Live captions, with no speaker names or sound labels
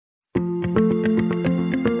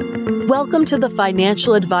Welcome to the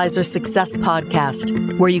Financial Advisor Success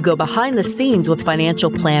Podcast, where you go behind the scenes with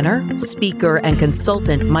financial planner, speaker, and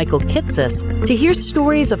consultant Michael Kitces to hear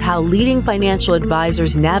stories of how leading financial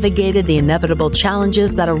advisors navigated the inevitable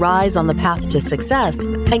challenges that arise on the path to success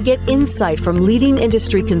and get insight from leading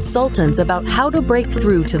industry consultants about how to break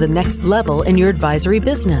through to the next level in your advisory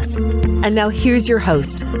business. And now here's your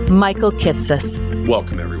host, Michael Kitces.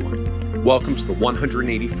 Welcome, everyone. Welcome to the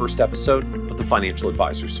 181st episode of the Financial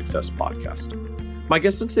Advisor Success Podcast. My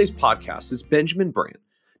guest on today's podcast is Benjamin Brandt.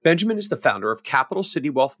 Benjamin is the founder of Capital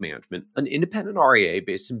City Wealth Management, an independent RIA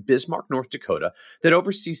based in Bismarck, North Dakota, that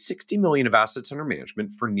oversees $60 million of assets under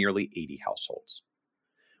management for nearly 80 households.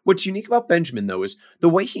 What's unique about Benjamin, though, is the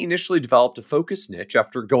way he initially developed a focused niche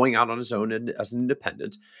after going out on his own as an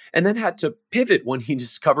independent, and then had to pivot when he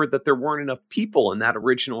discovered that there weren't enough people in that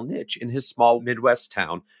original niche in his small Midwest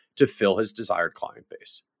town to fill his desired client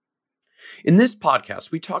base. In this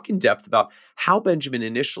podcast, we talk in depth about how Benjamin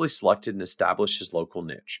initially selected and established his local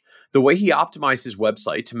niche, the way he optimized his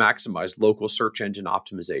website to maximize local search engine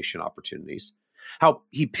optimization opportunities, how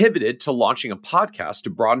he pivoted to launching a podcast to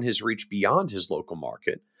broaden his reach beyond his local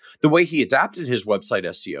market, the way he adapted his website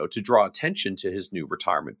SEO to draw attention to his new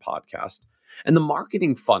retirement podcast, and the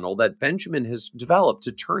marketing funnel that Benjamin has developed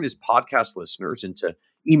to turn his podcast listeners into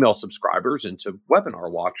email subscribers, into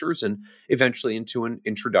webinar watchers, and eventually into an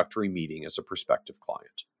introductory meeting as a prospective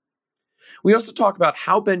client. We also talk about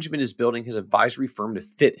how Benjamin is building his advisory firm to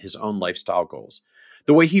fit his own lifestyle goals,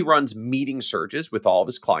 the way he runs meeting surges with all of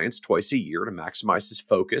his clients twice a year to maximize his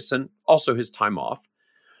focus and also his time off,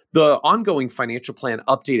 the ongoing financial plan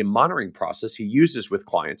update and monitoring process he uses with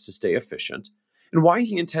clients to stay efficient, and why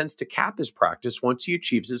he intends to cap his practice once he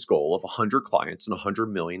achieves his goal of 100 clients and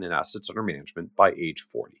 $100 million in assets under management by age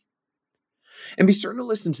 40. And be certain to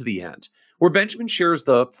listen to the end, where Benjamin shares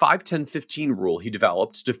the 5-10-15 rule he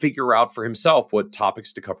developed to figure out for himself what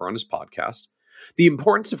topics to cover on his podcast, the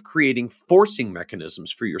importance of creating forcing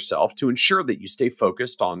mechanisms for yourself to ensure that you stay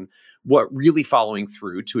focused on what really following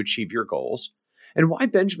through to achieve your goals, and why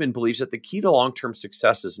Benjamin believes that the key to long-term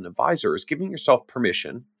success as an advisor is giving yourself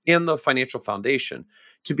permission and the financial foundation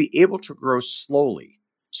to be able to grow slowly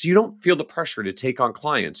so you don't feel the pressure to take on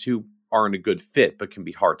clients who aren't a good fit but can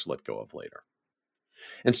be hard to let go of later.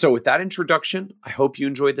 And so with that introduction, I hope you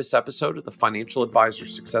enjoyed this episode of the Financial Advisor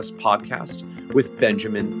Success Podcast with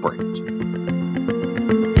Benjamin Brandt.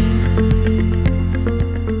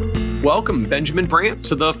 Welcome, Benjamin Brandt,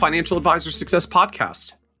 to the Financial Advisor Success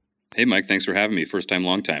Podcast. Hey, Mike, thanks for having me. First time,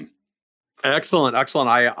 long time. Excellent.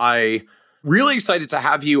 I really excited to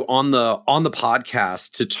have you on the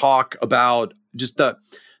podcast to talk about just the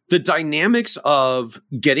dynamics of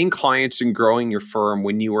getting clients and growing your firm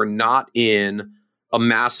when you are not in a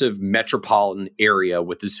massive metropolitan area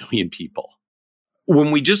with a zillion people. When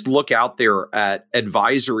we just look out there at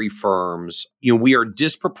advisory firms, we are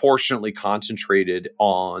disproportionately concentrated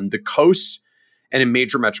on the coasts and in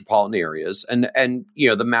major metropolitan areas. And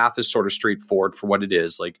the math is sort of straightforward for what it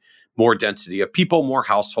is, like more density of people, more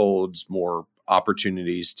households, more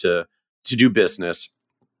opportunities to do business.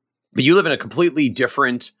 But you live in a completely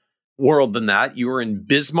different world than that. You were in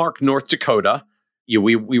Bismarck, North Dakota.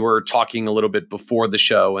 We were talking a little bit before the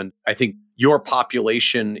show, and I think your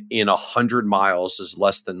population in 100 miles is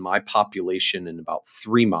less than my population in about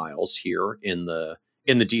 3 miles here in the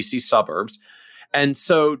DC suburbs. And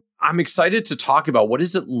so I'm excited to talk about what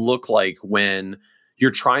does it look like when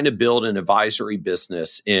you're trying to build an advisory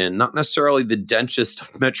business in not necessarily the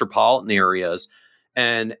densest metropolitan areas,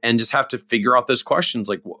 and just have to figure out those questions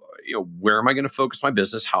like, where am I going to focus my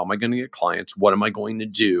business? How am I going to get clients? What am I going to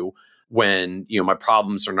do when my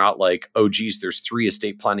problems are not like, oh, geez, there's 3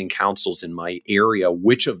 estate planning councils in my area.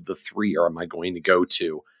 Which of the 3 am I going to go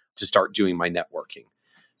to start doing my networking?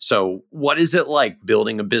 So what is it like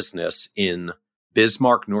building a business in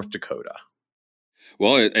Bismarck, North Dakota?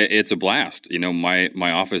 Well, it's a blast.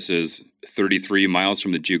 My office is 33 miles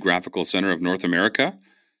from the geographical center of North America,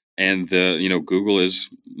 and Google is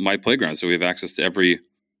my playground. So we have access to every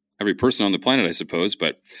person on the planet, I suppose.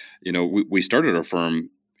 But we started our firm,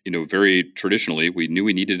 very traditionally. We knew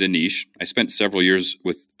we needed a niche. I spent several years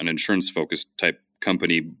with an insurance-focused type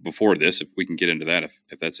company before this. If we can get into that,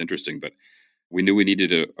 if that's interesting, but we knew we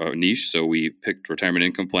needed a niche, so we picked retirement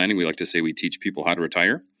income planning. We like to say we teach people how to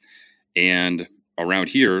retire. And around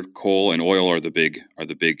here, coal and oil are the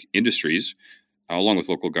big industries, along with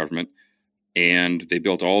local government. And they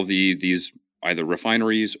built all these either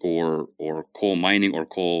refineries or coal mining or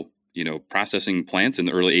coal processing plants in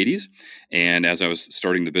the early 80s. And as I was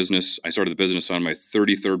starting the business, I started the business on my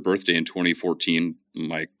 33rd birthday in 2014,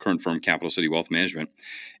 my current firm, Capital City Wealth Management.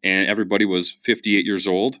 And everybody was 58 years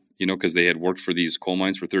old, because they had worked for these coal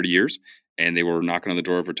mines for 30 years and they were knocking on the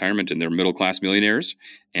door of retirement and they're middle-class millionaires.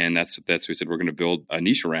 And that's what we said, we're going to build a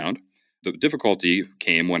niche around. The difficulty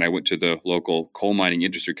came when I went to the local coal mining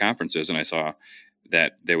industry conferences and I saw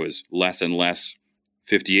that there was less and less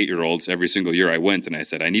 58-year-olds every single year I went, and I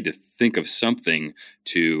said, I need to think of something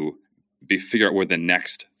to figure out where the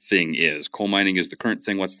next thing is. Coal mining is the current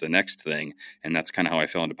thing. What's the next thing? And that's kind of how I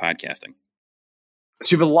fell into podcasting.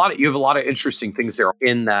 So you have a lot of interesting things there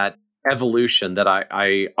in that evolution that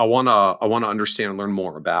I want to understand and learn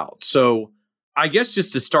more about. So I guess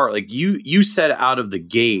just to start, like you said out of the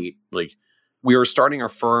gate, like we were starting our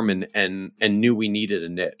firm and knew we needed a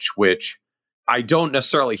niche, which I don't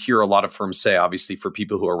necessarily hear a lot of firms say. Obviously, for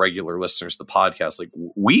people who are regular listeners to the podcast, like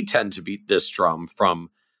we tend to beat this drum from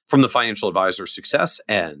the financial advisor success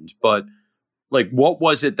end. But like, what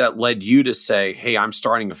was it that led you to say, "Hey, I'm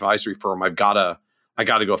starting an advisory firm. I gotta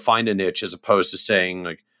go find a niche," as opposed to saying,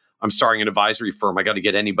 like, "I'm starting an advisory firm. I got to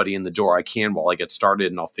get anybody in the door I can while I get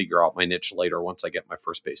started, and I'll figure out my niche later once I get my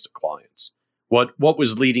first base of clients." What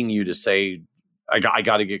was leading you to say, "I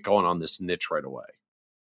got to get going on this niche right away"?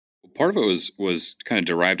 Part of it was kind of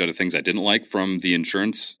derived out of things I didn't like from the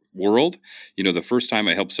insurance world. The first time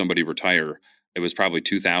I helped somebody retire, it was probably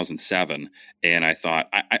 2007. And I thought,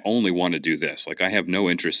 I only want to do this. Like, I have no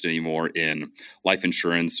interest anymore in life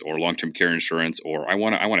insurance or long-term care insurance, or I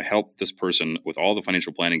want to help this person with all the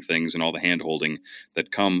financial planning things and all the hand-holding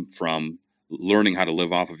that come from learning how to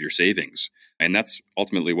live off of your savings. And that's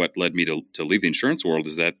ultimately what led me to leave the insurance world,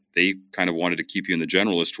 is that they kind of wanted to keep you in the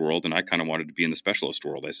generalist world, and I kind of wanted to be in the specialist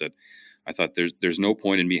world. I thought there's no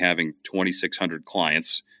point in me having 2,600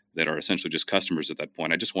 clients that are essentially just customers at that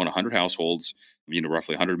point. I just want 100 households,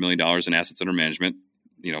 roughly $100 million in assets under management.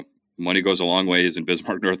 Money goes a long ways in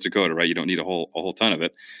Bismarck, North Dakota, right? You don't need a whole ton of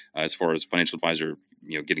it as far as financial advisor,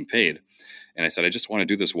 getting paid. And I said, I just want to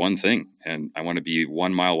do this one thing, and I want to be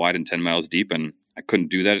 1 mile wide and 10 miles deep. And I couldn't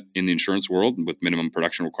do that in the insurance world with minimum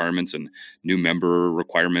production requirements and new member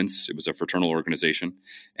requirements. It was a fraternal organization.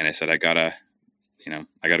 And I said, I gotta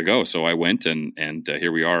go. So I went and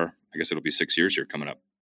here we are. I guess it'll be 6 years here coming up.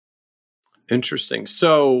 Interesting.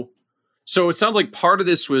 So it sounds like part of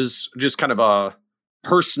this was just kind of a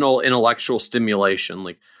personal intellectual stimulation.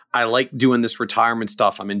 Like, I like doing this retirement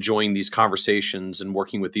stuff. I'm enjoying these conversations and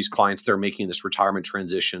working with these clients that are making this retirement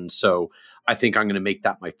transition. So I think I'm going to make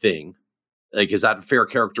that my thing. Like, is that a fair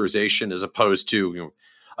characterization, as opposed to,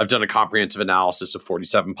 I've done a comprehensive analysis of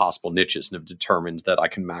 47 possible niches and have determined that I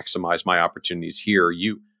can maximize my opportunities here.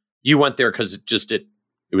 You went there because it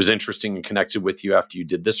was interesting and connected with you after you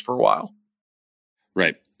did this for a while?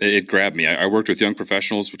 Right. It grabbed me. I worked with young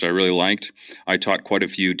professionals, which I really liked. I taught quite a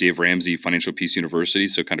few Dave Ramsey Financial Peace University,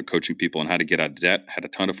 so kind of coaching people on how to get out of debt. Had a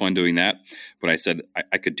ton of fun doing that. But I said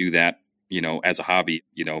I could do that, as a hobby,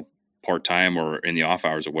 part-time or in the off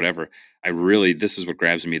hours or whatever. This is what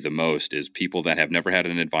grabs me the most, is people that have never had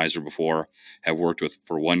an advisor before, have worked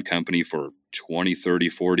for one company for 20, 30,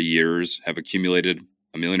 40 years, have accumulated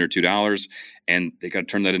 $1 million or $2 million, and they got to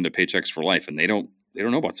turn that into paychecks for life. And they don't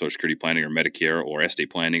know about Social Security planning or Medicare or estate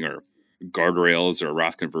planning or guardrails or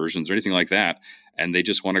Roth conversions or anything like that. And they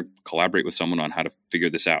just want to collaborate with someone on how to figure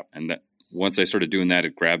this out. And that once I started doing that,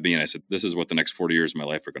 it grabbed me and I said, this is what the next 40 years of my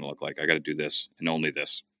life are going to look like. I got to do this and only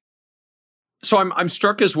this. So I'm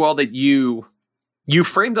struck as well that you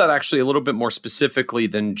framed that actually a little bit more specifically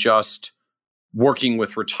than just working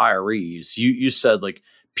with retirees. You said, like,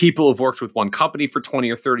 people have worked with one company for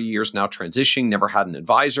 20 or 30 years, now transitioning, never had an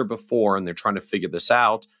advisor before, and they're trying to figure this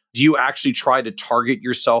out. Do you actually try to target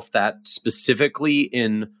yourself that specifically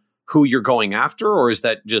in who you're going after, or is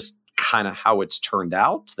that just kind of how it's turned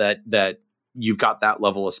out, that you've got that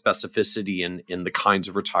level of specificity in the kinds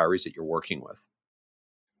of retirees that you're working with?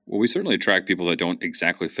 Well, we certainly attract people that don't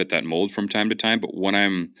exactly fit that mold from time to time, but when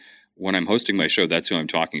I'm hosting my show, that's who I'm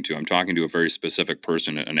talking to. I'm talking to a very specific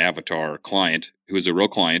person, an avatar client who is a real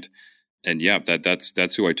client. And yeah,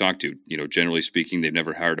 that's who I talk to. Generally speaking, they've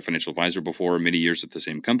never hired a financial advisor before, many years at the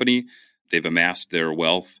same company. They've amassed their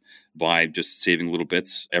wealth by just saving little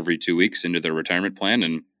bits every 2 weeks into their retirement plan.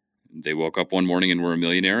 And they woke up one morning and were a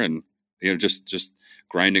millionaire, and, just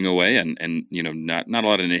grinding away and not a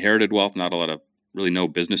lot of inherited wealth, not a lot of really no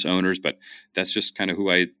business owners, but that's just kind of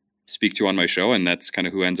who I speak to on my show. And that's kind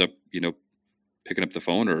of who ends up, picking up the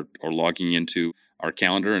phone or logging into our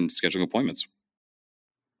calendar and scheduling appointments.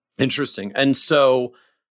 Interesting. And so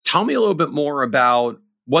tell me a little bit more about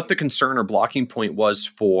what the concern or blocking point was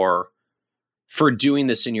for for doing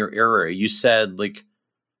this in your area? You said like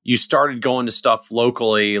you started going to stuff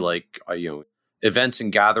locally, like events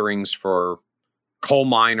and gatherings for coal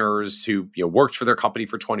miners who worked for their company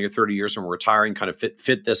for 20 or 30 years and were retiring, kind of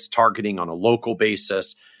fit this targeting on a local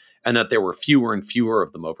basis, and that there were fewer and fewer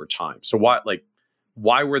of them over time. So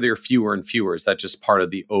why were there fewer and fewer? Is that just part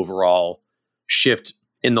of the overall shift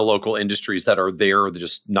in the local industries that are there? They're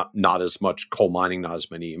just not as much coal mining, not as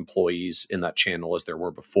many employees in that channel as there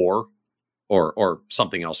were before, or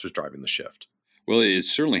something else was driving the shift? Well,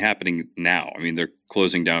 it's certainly happening now. I mean, they're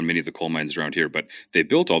closing down many of the coal mines around here, but they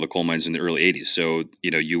built all the coal mines in the early 80s. So,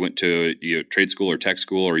 you went to trade school or tech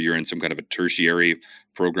school, or you're in some kind of a tertiary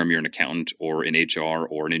program, you're an accountant or an HR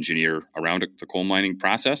or an engineer around the coal mining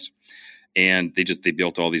process. And they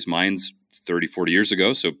built all these mines 30, 40 years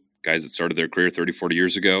ago. So guys that started their career 30, 40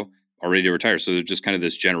 years ago are ready to retire. So there's just kind of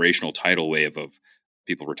this generational tidal wave of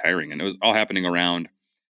people retiring. And it was all happening around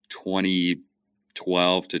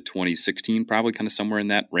 2012 to 2016, probably kind of somewhere in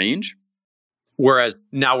that range. Whereas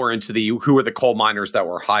now we're into who are the coal miners that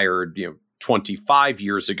were hired, 25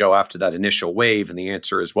 years ago after that initial wave. And the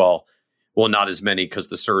answer is, well, not as many, because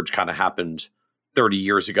the surge kind of happened 30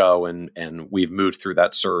 years ago and we've moved through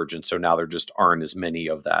that surge. And so now there just aren't as many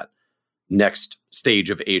of that next stage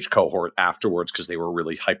of age cohort afterwards, because they were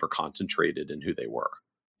really hyper concentrated in who they were.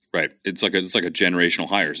 Right. It's like a generational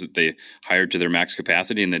hires that they hired to their max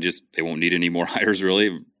capacity, and then they won't need any more hires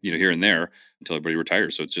really, here and there until everybody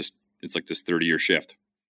retires. So it's like this 30-year shift.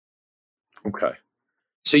 Okay.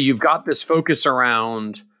 So you've got this focus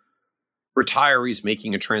around retirees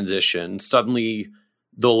making a transition. Suddenly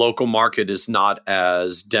the local market is not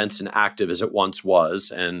as dense and active as it once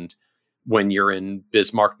was. And when you're in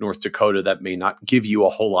Bismarck, North Dakota, that may not give you a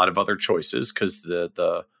whole lot of other choices because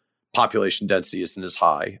the population density isn't as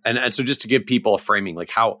high. And so just to give people a framing,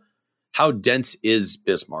 like how dense is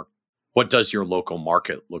Bismarck? What does your local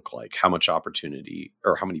market look like? How much opportunity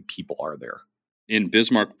or how many people are there? In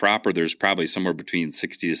Bismarck proper, there's probably somewhere between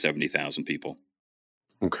 60 to 70,000 people.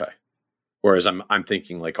 Okay. Whereas I'm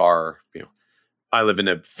thinking like I live in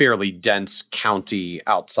a fairly dense county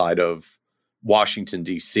outside of Washington,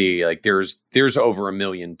 D.C. Like there's over 1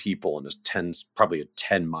 million people in probably a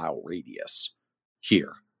 10-mile radius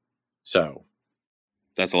here. So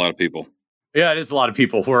that's a lot of people. Yeah, it is a lot of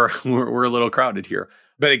people. We're a little crowded here.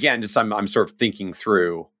 But again, just I'm sort of thinking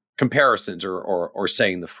through comparisons or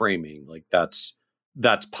saying the framing, like that's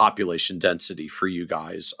population density for you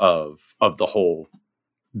guys of the whole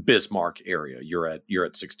Bismarck area. You're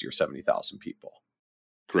at 60 or 70,000 people.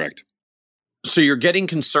 Correct. So you're getting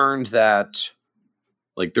concerned that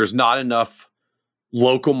like there's not enough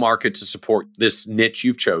local market to support this niche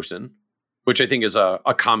you've chosen, which I think is a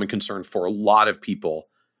common concern for a lot of people,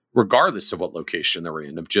 regardless of what location they're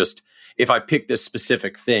in, of just, if I pick this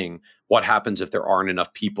specific thing, what happens if there aren't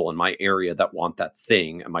enough people in my area that want that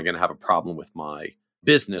thing? Am I going to have a problem with my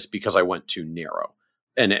business because I went too narrow?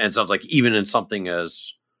 And it sounds like even in something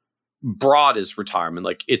as broad as retirement,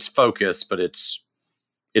 like it's focused, but it's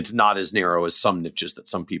not as narrow as some niches that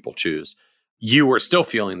some people choose. You are still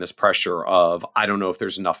feeling this pressure of, I don't know if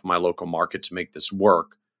there's enough in my local market to make this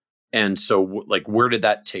work. And so like, where did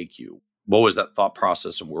that take you? What was that thought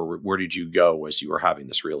process, and where did you go as you were having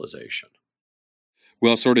this realization?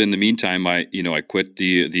 Well, sort of in the meantime, I quit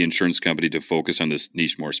the insurance company to focus on this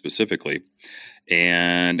niche more specifically.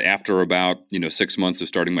 And after about 6 months of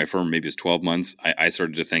starting my firm, maybe it's 12 months, I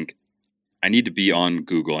started to think, I need to be on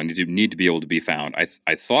Google. I need to be able to be found.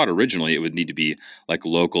 I thought originally it would need to be like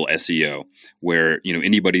local SEO, where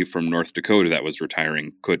anybody from North Dakota that was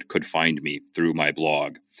retiring could find me through my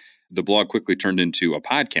blog. The blog quickly turned into a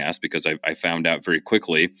podcast because I found out very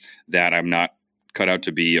quickly that I'm not cut out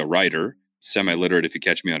to be a writer, semi-literate if you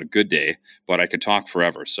catch me on a good day, but I could talk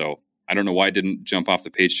forever. So I don't know why it didn't jump off the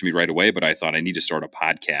page to me right away, but I thought I need to start a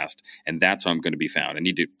podcast, and that's how I'm going to be found. I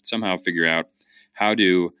need to somehow figure out how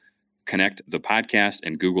to connect the podcast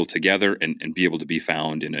and Google together and be able to be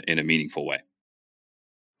found in a meaningful way.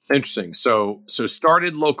 Interesting. So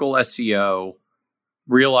started local SEO,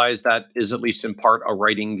 realized that is at least in part a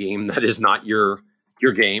writing game that is not your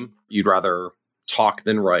game. You'd rather talk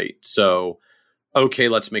than write. So, okay,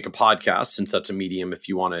 let's make a podcast, since that's a medium if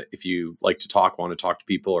you like to want to talk to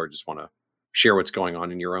people, or just want to share what's going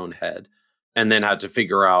on in your own head. And then had to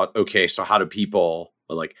figure out, okay, so how do people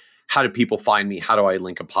find me? How do I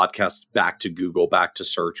link a podcast back to Google, back to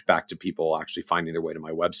search, back to people actually finding their way to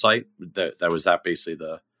my website? That was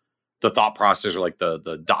basically the thought process, or like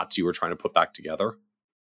the dots you were trying to put back together.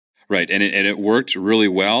 Right. And it worked really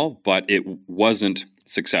well, but it wasn't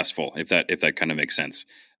successful, if that kind of makes sense.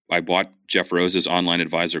 I bought Jeff Rose's Online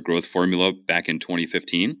Advisor Growth Formula back in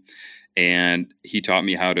 2015. and he taught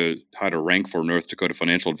me how to rank for North Dakota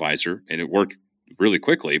Financial Advisor, and it worked really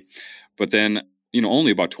quickly. But then,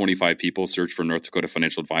 only about 25 people search for North Dakota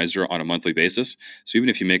Financial Advisor on a monthly basis. So even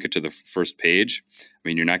if you make it to the first page,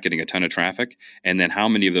 you're not getting a ton of traffic. And then how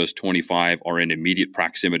many of those 25 are in immediate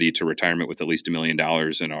proximity to retirement with at least $1 million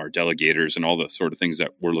and are delegators and all the sort of things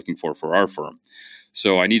that we're looking for our firm?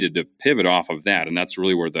 So I needed to pivot off of that. And that's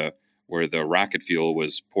really where the rocket fuel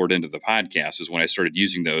was poured into the podcast, is when I started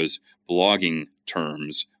using those blogging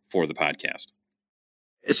terms for the podcast.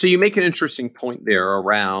 So you make an interesting point there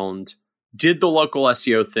around, did the local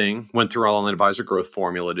SEO thing, went through our online advisor growth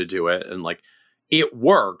formula to do it, and it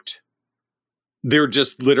worked. There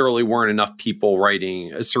just literally weren't enough people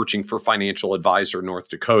searching for financial advisor North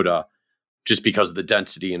Dakota, just because of the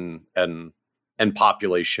density and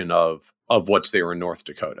population of what's there in North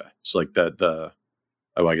Dakota. So I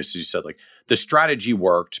guess you said the strategy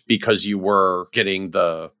worked because you were getting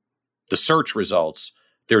the search results.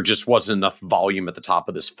 There just wasn't enough volume at the top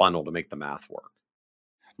of this funnel to make the math work.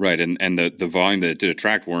 Right, and the volume that it did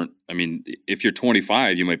attract weren't. If you're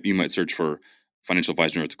 25, you might search for financial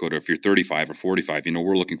advisor North Dakota. If you're 35 or 45,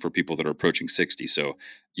 we're looking for people that are approaching 60. So,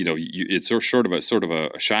 it's sort of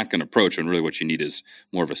a shotgun approach, and really what you need is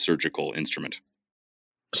more of a surgical instrument.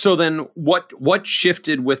 So then, what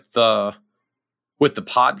shifted with the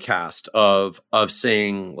podcast of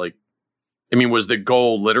saying was the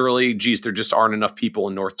goal literally, geez, there just aren't enough people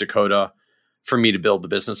in North Dakota for me to build the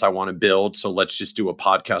business I want to build. So let's just do a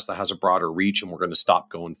podcast that has a broader reach, and we're going to stop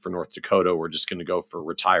going for North Dakota. We're just going to go for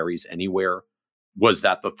retirees anywhere. Was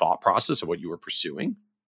that the thought process of what you were pursuing?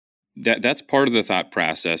 That's part of the thought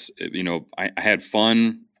process. I had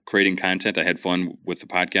fun creating content. I had fun with the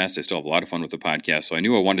podcast. I still have a lot of fun with the podcast. So I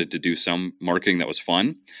knew I wanted to do some marketing that was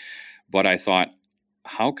fun. But I thought,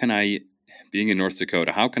 being in North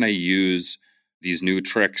Dakota, how can I use these new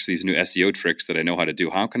tricks, these new SEO tricks that I know how to do?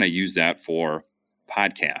 How can I use that for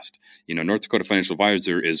podcast? North Dakota Financial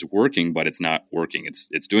Advisor is working, but it's not working.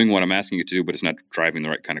 It's doing what I'm asking it to do, but it's not driving the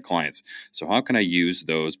right kind of clients. So how can I use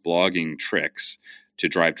those blogging tricks to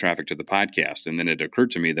drive traffic to the podcast? And then it occurred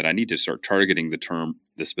to me that I need to start targeting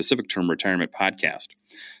the specific term retirement podcast.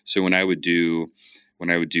 So when I would do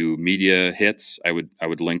media hits, I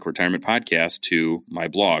would link retirement podcast to my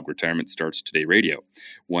blog, Retirement Starts Today Radio.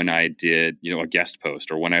 When I did, a guest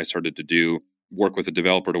post, or when I started to work with a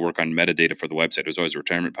developer to work on metadata for the website, it was always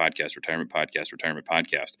retirement podcast, retirement podcast, retirement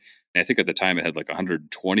podcast. And I think at the time it had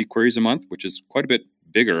 120 queries a month, which is quite a bit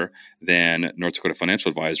bigger than North Dakota Financial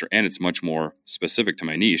Advisor, and it's much more specific to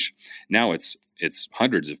my niche. Now it's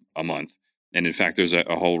hundreds a month. And in fact, there's a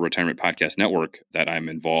whole retirement podcast network that I'm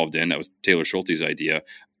involved in. That was Taylor Schulte's idea.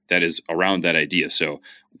 That is around that idea. So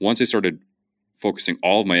once I started focusing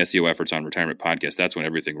all of my SEO efforts on retirement podcast, that's when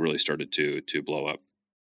everything really started to blow up.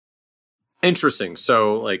 Interesting.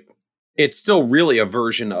 So it's still really a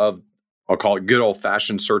version of, I'll call it good old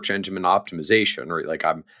fashioned search engine optimization,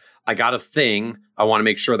 right? I got a thing. I want to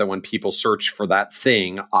make sure that when people search for that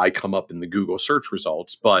thing, I come up in the Google search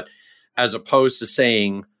results. But as opposed to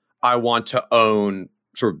saying, I want to own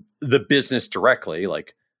sort of the business directly,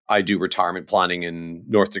 I do retirement planning in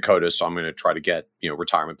North Dakota, so I'm going to try to get,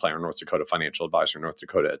 retirement planner North Dakota, financial advisor North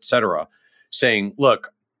Dakota, et cetera, saying,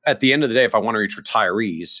 look, at the end of the day, if I want to reach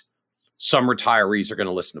retirees, some retirees are going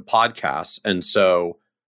to listen to podcasts. And so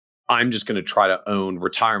I'm just going to try to own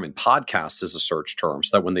retirement podcasts as a search term,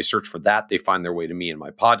 so that when they search for that, they find their way to me and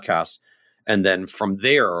my podcast. And then from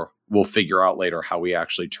there, we'll figure out later how we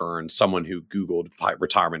actually turn someone who Googled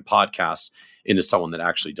retirement podcast into someone that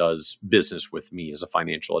actually does business with me as a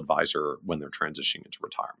financial advisor when they're transitioning into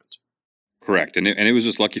retirement. Correct. And it was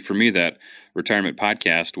just lucky for me that retirement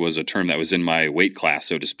podcast was a term that was in my weight class,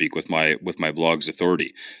 so to speak, with my blog's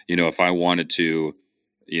authority. If I wanted to,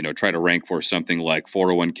 try to rank for something like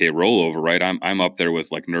 401k rollover, right? I'm up there with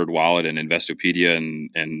NerdWallet and Investopedia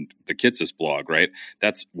and the Kitces blog, right?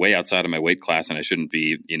 That's way outside of my weight class, and I shouldn't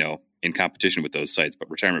be, in competition with those sites. But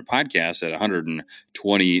retirement podcast at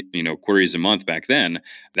 120, queries a month back then,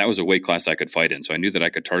 that was a weight class I could fight in. So I knew that I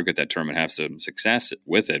could target that term and have some success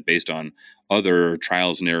with it based on other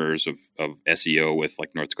trials and errors of SEO with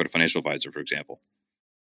North Dakota Financial Advisor, for example.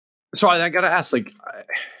 So I got to ask,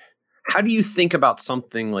 how do you think about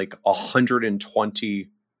something like 120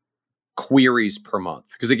 queries per month?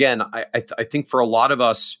 Because again, I think for a lot of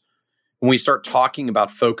us, when we start talking about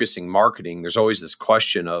focusing marketing, there's always this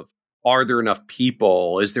question of, are there enough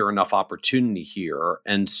people? Is there enough opportunity here?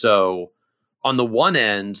 And so on the one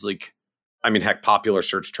end, heck, popular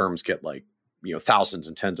search terms get thousands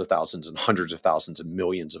and tens of thousands and hundreds of thousands and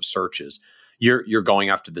millions of searches. You're going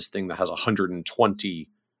after this thing that has 120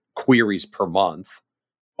 queries per month.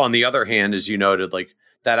 On the other hand, as you noted, like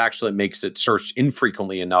that actually makes it searched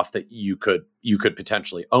infrequently enough that you could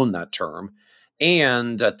potentially own that term.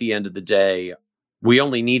 And at the end of the day, we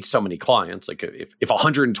only need so many clients. Like if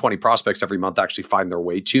 120 prospects every month actually find their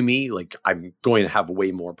way to me, like I'm going to have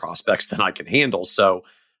way more prospects than I can handle. So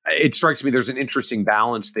it strikes me there's an interesting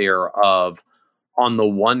balance there of, on the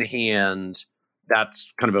one hand,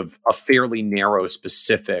 that's kind of a fairly narrow,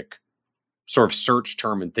 specific sort of search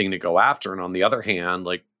term and thing to go after. And on the other hand,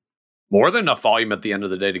 like more than enough volume at the end of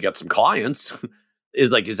the day to get some clients. Is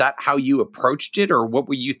that how you approached it, or what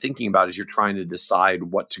were you thinking about as you're trying to decide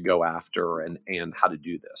what to go after and how to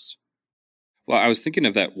do this? Well, I was thinking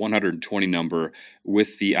of that 120 number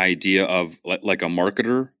with the idea of like a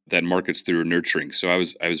marketer that markets through nurturing. So I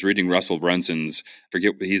was reading Russell Brunson's,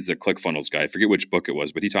 he's the ClickFunnels guy. I forget which book it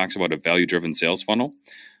was, but he talks about a value-driven sales funnel.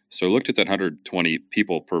 So I looked at that 120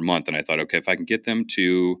 people per month, and I thought, okay, if I can get them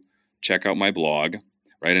to check out my blog,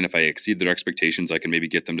 right? And if I exceed their expectations, I can maybe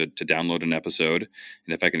get them to download an episode.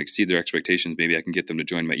 And if I can exceed their expectations, maybe I can get them to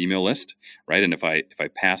join my email list, right? And if I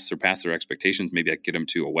surpass their expectations, maybe I can get them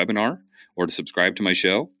to a webinar or to subscribe to my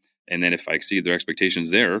show. And then if I exceed their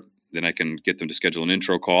expectations there, then I can get them to schedule an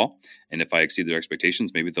intro call. And if I exceed their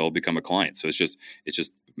expectations, maybe they'll become a client. So it's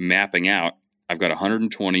just mapping out. I've got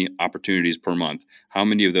 120 opportunities per month. How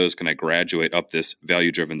many of those can I graduate up this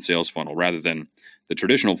value-driven sales funnel, rather than the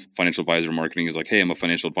traditional financial advisor marketing is like, hey, I'm a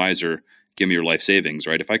financial advisor, give me your life savings,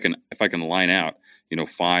 right? If I can line out,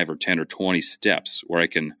 5 or 10 or 20 steps where I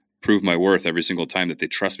can prove my worth every single time that they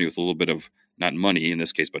trust me with a little bit of, not money in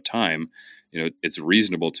this case, but time, it's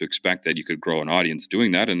reasonable to expect that you could grow an audience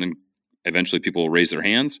doing that. And then eventually people will raise their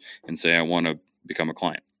hands and say, I want to become a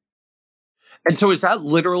client. And so is that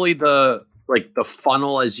literally the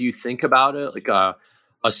funnel as you think about it? Like a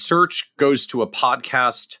search goes to a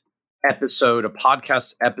podcast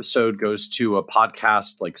episode goes to a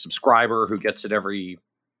podcast like subscriber who gets it every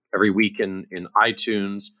week in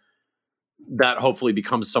iTunes. That hopefully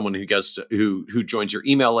becomes someone who joins your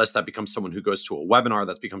email list. That becomes someone who goes to a webinar.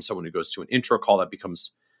 That becomes someone who goes to an intro call. That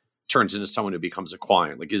turns into someone who becomes a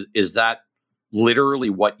client. Like is that literally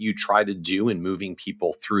what you try to do in moving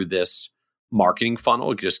people through this marketing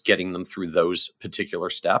funnel, just getting them through those particular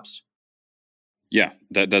steps? Yeah,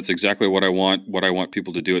 that's exactly what I want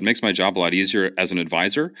people to do. It makes my job a lot easier as an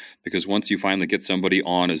advisor, because once you finally get somebody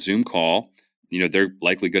on a Zoom call, they're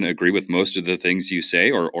likely going to agree with most of the things you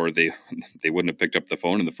say, or they wouldn't have picked up the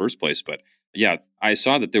phone in the first place. But yeah, I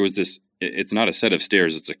saw that there was this, it's not a set of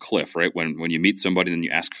stairs, it's a cliff, right? When you meet somebody and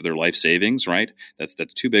you ask for their life savings, right? That's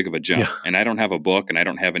too big of a jump. Yeah. And I don't have a book and I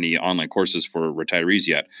don't have any online courses for retirees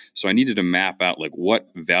yet. So I needed to map out like what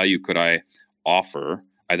value could I offer,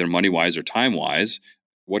 either money-wise or time-wise.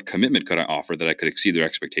 What commitment could I offer that I could exceed their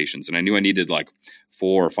expectations? And I knew I needed like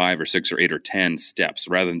 4 or 5 or 6 or 8 or 10 steps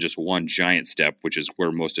rather than just one giant step, which is where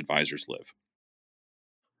most advisors live.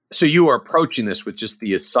 So you are approaching this with just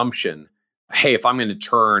the assumption, hey, if I'm going to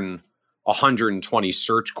turn 120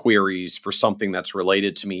 search queries for something that's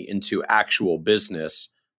related to me into actual business,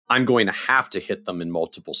 I'm going to have to hit them in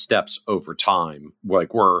multiple steps over time.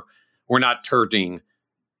 Like we're not turning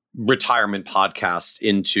retirement podcasts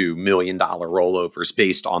into $1 million rollovers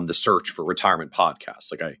based on the search for retirement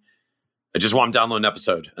podcasts. Like I just want to download an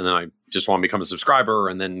episode, and then I just want to become a subscriber,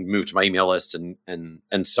 and then move to my email list,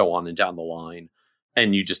 and so on and down the line.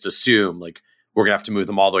 And you just assume like we're gonna have to move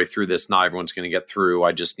them all the way through this. Not everyone's going to get through.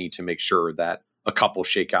 I just need to make sure that a couple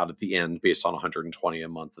shake out at the end based on 120 a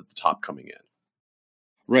month at the top coming in.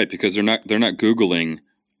 Right, because they're not Googling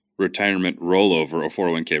retirement rollover or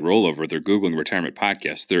 401k rollover. They're Googling retirement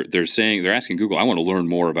podcast. They're asking Google, I want to learn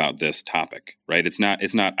more about this topic, right? It's not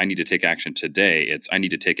I need to take action today. It's I need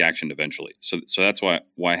to take action eventually. So that's why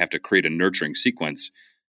I have to create a nurturing sequence,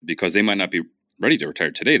 because they might not be ready to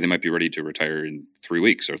retire today. They might be ready to retire in 3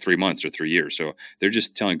 weeks or 3 months or 3 years. So they're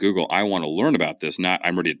just telling Google, I want to learn about this, not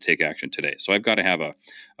I'm ready to take action today. So I've got to have a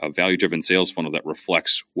value-driven sales funnel that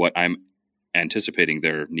reflects what I'm anticipating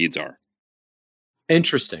their needs are.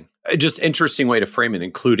 Interesting. Just interesting way to frame it,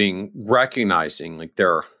 including recognizing like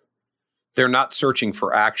they're not searching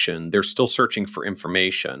for action. They're still searching for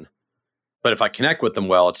information. But if I connect with them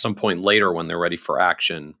well, at some point later when they're ready for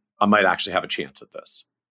action, I might actually have a chance at this.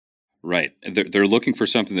 Right. They're looking for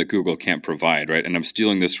something that Google can't provide, right? And I'm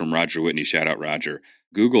stealing this from Roger Whitney. Shout out, Roger.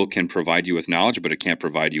 Google can provide you with knowledge, but it can't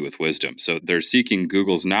provide you with wisdom. So they're seeking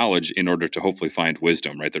Google's knowledge in order to hopefully find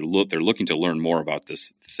wisdom, right? They're looking to learn more about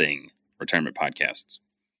this thing, retirement podcasts.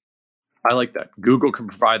 I like that. Google can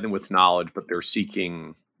provide them with knowledge, but they're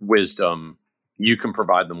seeking wisdom. You can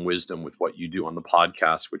provide them wisdom with what you do on the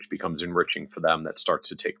podcast, which becomes enriching for them. That starts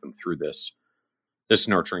to take them through this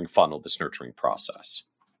nurturing funnel, this nurturing process.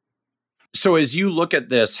 So as you look at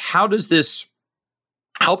this, how does this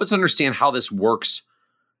help us understand how this works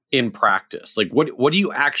in practice? Like what do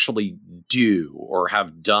you actually do or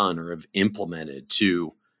have done or have implemented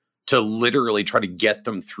to literally try to get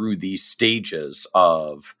them through these stages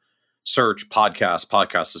of search,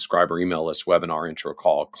 podcast subscriber, email list, webinar, intro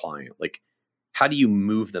call, client? Like, how do you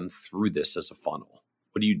move them through this as a funnel?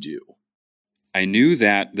 What do you do? I knew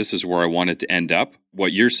that this is where I wanted to end up.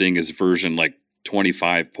 What you're seeing is version like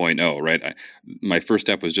 25.0, right? My first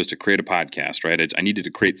step was just to create a podcast, right? I needed to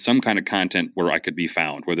create some kind of content where I could be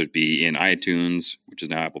found, whether it be in iTunes, which is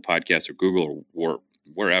now Apple Podcasts, or Google, or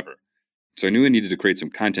wherever. So I knew I needed to create some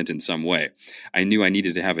content in some way. I knew I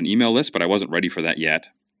needed to have an email list, but I wasn't ready for that yet.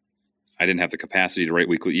 I didn't have the capacity to write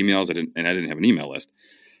weekly emails, I didn't have an email list.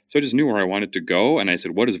 So I just knew where I wanted to go, and I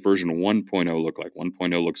said, what does version 1.0 look like?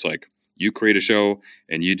 1.0 looks like you create a show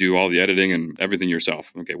and you do all the editing and everything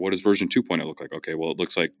yourself. Okay, what does version 2.0 look like? Okay, well, it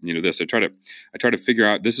looks like, this. I try to figure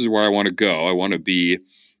out, this is where I want to go. I want to be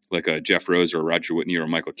like a Jeff Rose or a Roger Whitney or a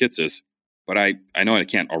Michael Kitces, but I know I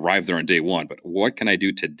can't arrive there on day one, but what can I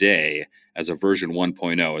do today as a version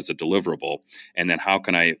 1.0, as a deliverable? And then how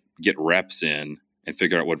can I get reps in and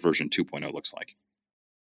figure out what version 2.0 looks like?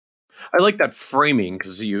 I like that framing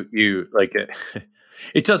because you like it.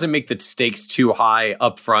 It doesn't make the stakes too high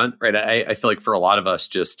up front, right? I feel like for a lot of us,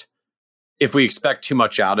 just if we expect too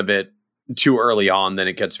much out of it too early on, then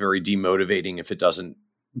it gets very demotivating if it doesn't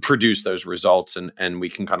produce those results, and we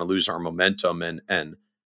can kind of lose our momentum. And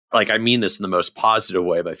like, I mean this in the most positive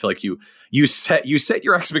way, but I feel like you set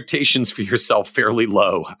your expectations for yourself fairly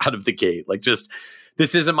low out of the gate. Like, just,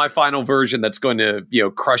 this isn't my final version that's going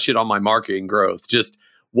to, crush it on my marketing growth. Just,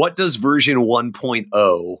 what does version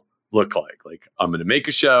 1.0 look like? Like, I'm going to make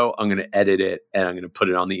a show, I'm going to edit it, and I'm going to put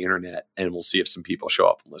it on the internet, and we'll see if some people show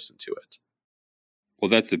up and listen to it. Well,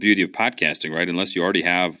 that's the beauty of podcasting, right? Unless you already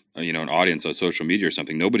have, an audience on social media or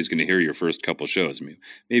something, nobody's going to hear your first couple shows. I mean,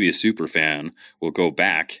 maybe a super fan will go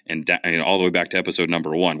back and all the way back to episode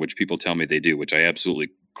number 1, which people tell me they do, which I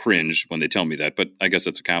absolutely cringe when they tell me that, but I guess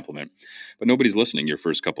that's a compliment. But nobody's listening your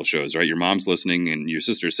first couple shows, right? Your mom's listening and your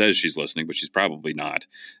sister says she's listening, but she's probably not,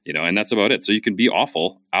 and that's about it. So you can be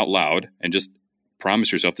awful out loud and just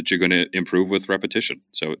promise yourself that you're going to improve with repetition.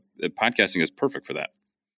 So podcasting is perfect for that.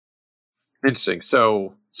 Interesting.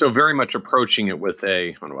 So very much approaching it with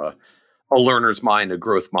a learner's mind, a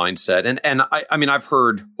growth mindset. And I mean, I've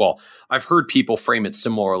heard people frame it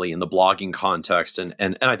similarly in the blogging context.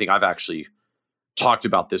 And I think I've actually talked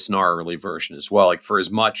about this in our early version as well. Like, for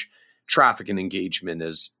as much traffic and engagement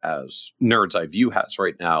as Nerd's Eye View has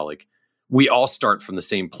right now, like, we all start from the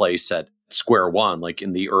same place at square one. Like,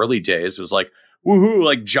 in the early days, it was like, woohoo,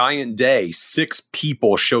 like, giant day. 6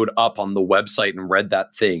 people showed up on the website and read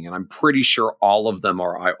that thing. And I'm pretty sure all of them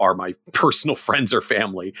are my personal friends or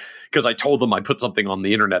family, because I told them I put something on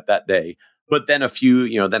the internet that day. But then a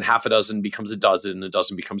few, then half a dozen becomes a dozen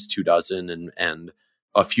becomes 2 dozen. And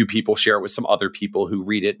a few people share it with some other people who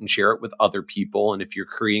read it and share it with other people. And if you're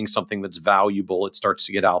creating something that's valuable, it starts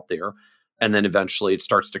to get out there. And then eventually it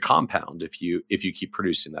starts to compound if you keep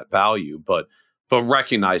producing that value. But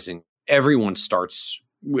recognizing everyone starts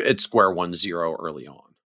at square 1, 0 early on.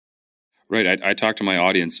 Right. I talk to my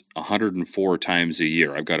audience 104 times a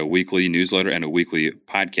year. I've got a weekly newsletter and a weekly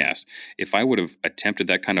podcast. If I would have attempted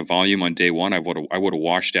that kind of volume on day one, I would have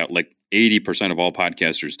washed out, like 80% of all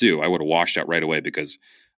podcasters do. I would have washed out right away because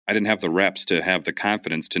I didn't have the reps to have the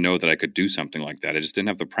confidence to know that I could do something like that. I just didn't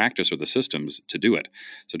have the practice or the systems to do it.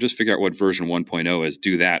 So just figure out what version 1.0 is,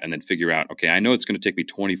 do that, and then figure out, okay, I know it's going to take me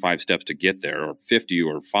 25 steps to get there, or 50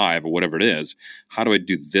 or 5 or whatever it is. How do I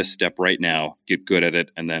do this step right now, get good at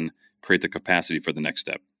it, and then create the capacity for the next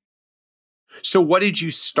step? So what did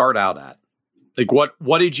you start out at? Like,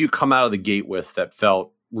 what did you come out of the gate with that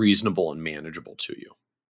felt reasonable and manageable to you?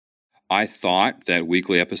 I thought that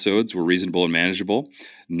weekly episodes were reasonable and manageable,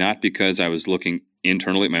 not because I was looking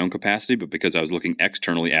internally at my own capacity, but because I was looking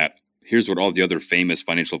externally at, here's what all the other famous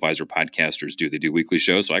financial advisor podcasters do. They do weekly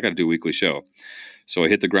shows, so I got to do a weekly show. So I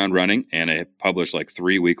hit the ground running, and I published like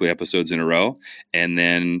 3 weekly episodes in a row. And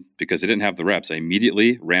then because I didn't have the reps, I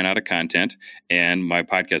immediately ran out of content, and my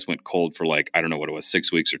podcast went cold for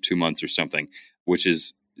 6 weeks or 2 months or something, which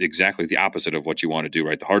is exactly the opposite of what you want to do,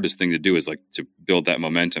 right? The hardest thing to do is to build that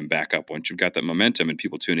momentum back up. Once you've got that momentum and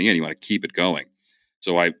people tuning in, you want to keep it going.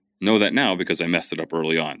 So I know that now because I messed it up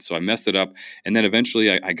early on. So I messed it up, and then eventually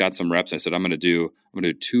I got some reps. I said, I'm going to do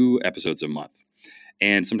 2 episodes a month.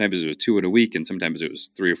 And sometimes it was 2 in a week, and sometimes it was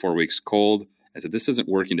 3 or 4 weeks cold. I said, this isn't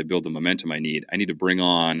working to build the momentum I need. I need to bring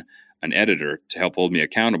on an editor to help hold me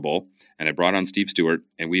accountable. And I brought on Steve Stewart,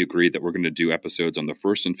 and we agreed that we're going to do episodes on the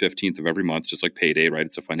 1st and 15th of every month, just like Payday, right?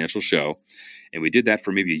 It's a financial show. And we did that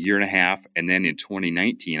for maybe a year and a half. And then in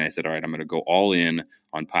 2019, I said, all right, I'm going to go all in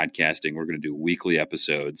on podcasting. We're going to do weekly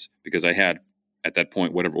episodes because I had, at that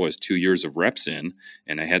point, whatever it was, 2 years of reps in,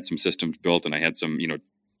 and I had some systems built, and I had some,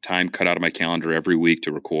 time cut out of my calendar every week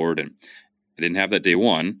to record. And I didn't have that day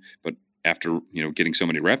one, but after, getting so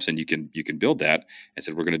many reps in, you can build that. I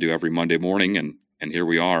said, we're going to do every Monday morning. And here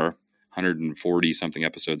we are, 140 something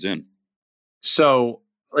episodes in. So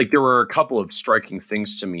there were a couple of striking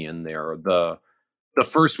things to me in there. The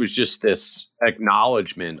first was just this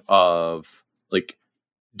acknowledgement of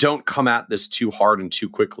don't come at this too hard and too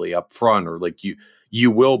quickly up front, or you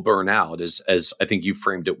will burn out, as I think you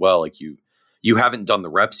framed it well. You haven't done the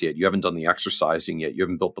reps yet. You haven't done the exercising yet. You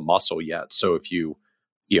haven't built the muscle yet. So if you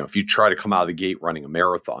try to come out of the gate running a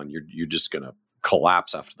marathon, you're just going to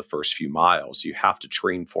collapse after the first few miles. You have to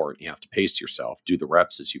train for it. You have to pace yourself, do the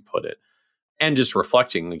reps as you put it. And just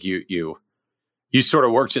reflecting, you sort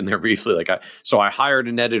of worked in there briefly. I hired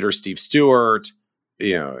an editor, Steve Stewart.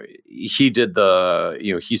 He did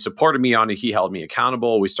he supported me on it. He held me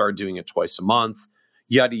accountable. We started doing it twice a month,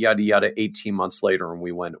 yada, yada, yada. 18 months later, and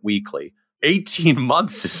we went weekly. 18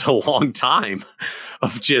 months is a long time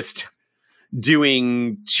of just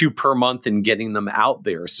doing 2 per month and getting them out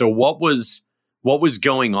there. So what was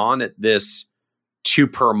going on at this 2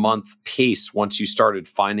 per month pace once you started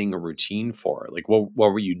finding a routine for it? What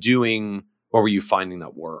were you doing? What were you finding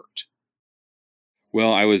that worked?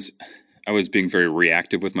 Well, I was being very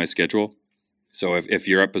reactive with my schedule. So if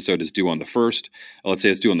your episode is due on the 1st, let's say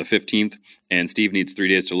it's due on the 15th, and Steve needs 3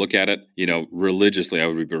 days to look at it, religiously I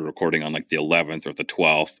would be recording on the 11th or the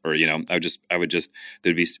 12th, or,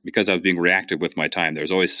 there'd be, because I was being reactive with my time,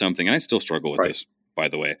 there's always something, and I still struggle with this, by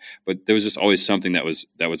the way, but there was just always something that was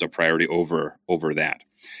a priority over that.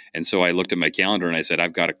 And so I looked at my calendar and I said,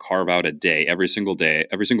 I've got to carve out a day, every single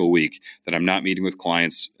week, that I'm not meeting with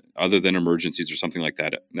clients other than emergencies or something like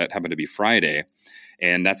that. That happened to be Friday.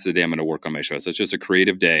 And that's the day I'm going to work on my show. So it's just a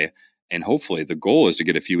creative day. And hopefully the goal is to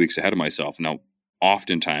get a few weeks ahead of myself. Now,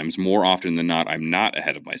 oftentimes, more often than not, I'm not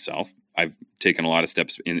ahead of myself. I've taken a lot of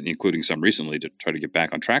steps, including some recently, to try to get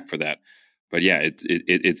back on track for that. But yeah,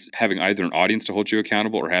 it's having either an audience to hold you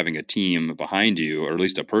accountable or having a team behind you, or at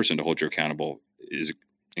least a person to hold you accountable, is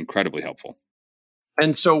incredibly helpful.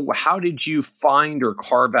 And so how did you find or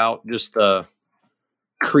carve out just the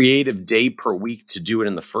creative day per week to do it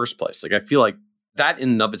in the first place? I feel like that in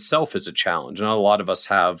and of itself is a challenge. And a lot of us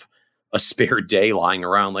have a spare day lying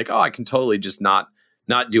around, I can totally just not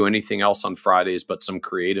do anything else on Fridays, but some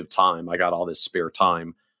creative time. I got all this spare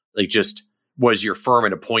time. Was your firm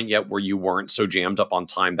at a point yet where you weren't so jammed up on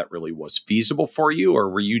time that really was feasible for you? Or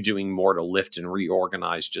were you doing more to lift and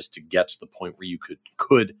reorganize just to get to the point where you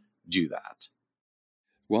could do that?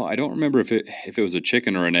 Well, I don't remember if it was a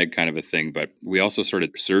chicken or an egg kind of a thing, but we also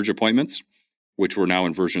started surge appointments, which we're now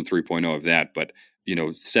in version 3.0 of that. But,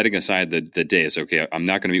 setting aside the days, okay, I'm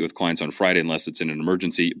not going to meet with clients on Friday unless it's in an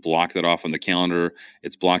emergency. Block that off on the calendar.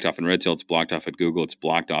 It's blocked off in Redtail. It's blocked off at Google. It's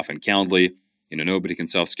blocked off in Calendly. Nobody can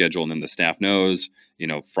self-schedule, and then the staff knows,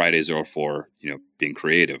 Fridays are for, being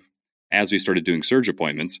creative. As we started doing surge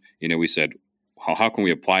appointments, we said, how can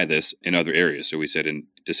we apply this in other areas? So we said in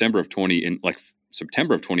September of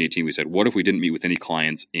 2018, we said, what if we didn't meet with any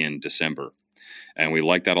clients in December? And we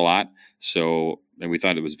liked that a lot. So then we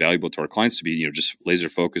thought it was valuable to our clients to be, just laser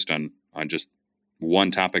focused on just one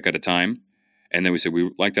topic at a time. And then we said,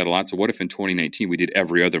 we liked that a lot. So what if in 2019 we did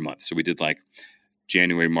every other month? So we did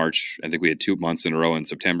January, March. I think we had 2 months in a row in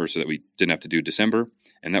September so that we didn't have to do December.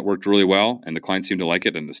 And that worked really well. And the clients seemed to like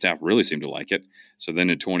it, and the staff really seemed to like it. So then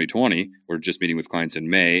in 2020, we're just meeting with clients in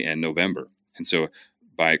May and November. And so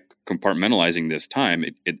by compartmentalizing this time,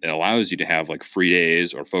 it allows you to have free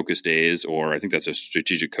days or focus days, or I think that's a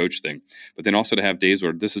strategic coach thing. But then also to have days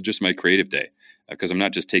where this is just my creative day, because I'm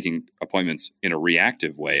not just taking appointments in a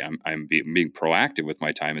reactive way. I'm being proactive with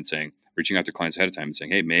my time and reaching out to clients ahead of time and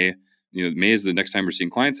saying, hey, May is the next time we're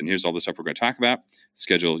seeing clients, and here's all the stuff we're going to talk about.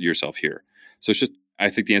 Schedule yourself here. So it's just, I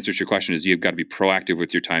think the answer to your question is you've got to be proactive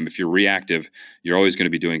with your time. If you're reactive, you're always going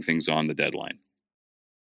to be doing things on the deadline.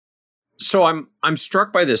 So I'm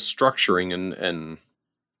struck by this structuring and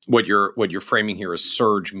what you're framing here as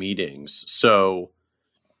surge meetings. So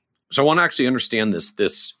I want to actually understand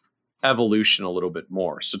this evolution a little bit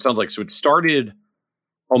more. So it sounds like, it started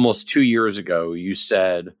almost 2 years ago. You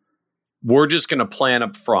said, we're just going to plan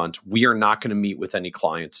up front. We are not going to meet with any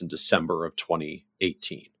clients in December of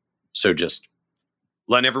 2018. So just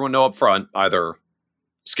letting everyone know up front, either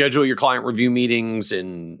schedule your client review meetings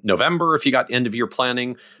in November if you got end of year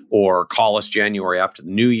planning, or call us January after the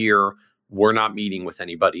new year. We're not meeting with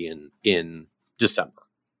anybody in December.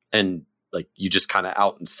 And like, you just kind of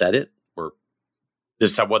out and said it, or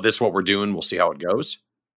this is what we're doing. We'll see how it goes.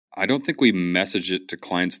 I don't think we message it to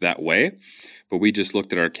clients that way, but we just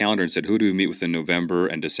looked at our calendar and said, who do we meet with in November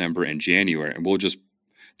and December and January? And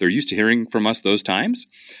they're used to hearing from us those times,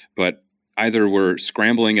 but either we're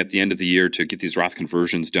scrambling at the end of the year to get these Roth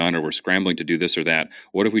conversions done, or we're scrambling to do this or that.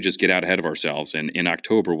 What if we just get out ahead of ourselves? And in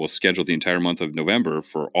October, we'll schedule the entire month of November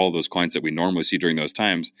for all those clients that we normally see during those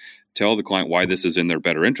times. Tell the client why this is in their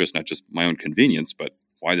better interest, not just my own convenience, but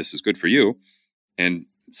why this is good for you, and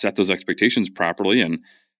set those expectations properly. And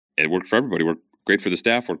it worked for everybody. Worked great for the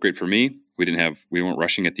staff. Worked great for me. We weren't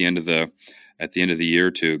rushing at the end of the year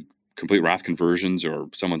to complete Roth conversions or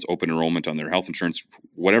someone's open enrollment on their health insurance,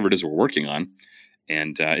 whatever it is we're working on.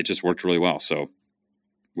 And it just worked really well. So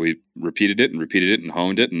we repeated it and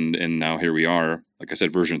honed it. And now here we are, like I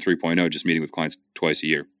said, version 3.0, just meeting with clients twice a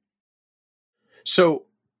year. So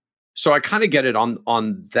I kind of get it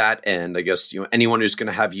on that end. I guess, anyone who's going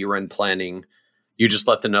to have year-end planning, you just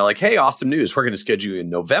let them know, like, hey, awesome news. We're going to schedule you in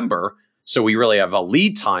November. So we really have a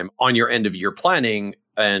lead time on your end of year planning.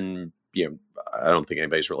 And, I don't think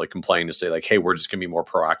anybody's really complaining to say, like, hey, we're just going to be more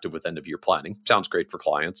proactive with end of year planning. Sounds great for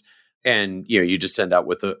clients. And, you just send out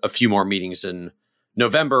with a few more meetings in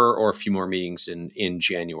November or a few more meetings in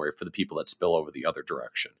January for the people that spill over the other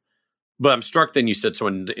direction. But I'm struck then you said, so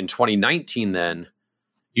in 2019, then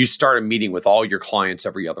you started meeting with all your clients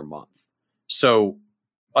every other month. So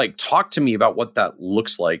like, talk to me about what that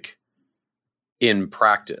looks like in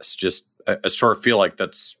practice. Just I sort of feel like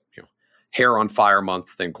that's, hair on fire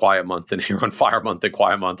month, then quiet month, then hair on fire month, then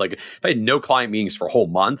quiet month. Like, if I had no client meetings for a whole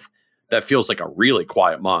month, that feels like a really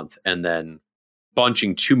quiet month. And then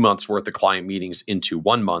bunching 2 months worth of client meetings into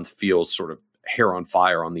 1 month feels sort of hair on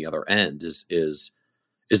fire on the other end. Is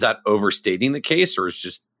that overstating the case, or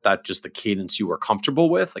is that just the cadence you are comfortable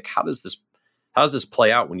with? Like, how does this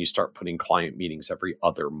play out when you start putting client meetings every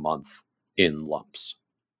other month in lumps?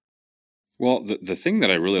 Well, the thing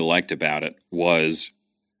that I really liked about it was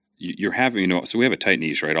you're having, so we have a tight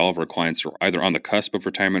niche, right? All of our clients are either on the cusp of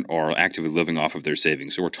retirement or actively living off of their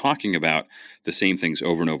savings. So we're talking about the same things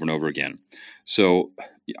over and over and over again. So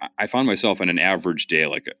I found myself on an average day,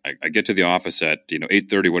 like I get to the office at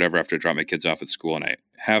 8:30, whatever, after I drop my kids off at school, and I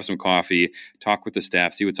have some coffee, talk with the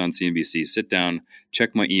staff, see what's on CNBC, sit down,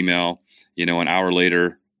 check my email. An hour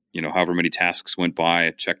later, however many tasks went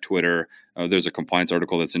by, check Twitter. There's a compliance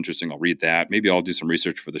article that's interesting. I'll read that. Maybe I'll do some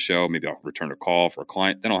research for the show. Maybe I'll return a call for a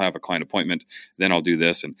client. Then I'll have a client appointment. Then I'll do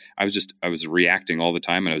this. And I was reacting all the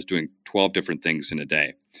time, and I was doing 12 different things in a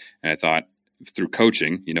day. And I thought, through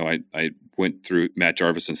coaching, I went through Matt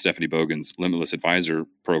Jarvis and Stephanie Bogan's Limitless Advisor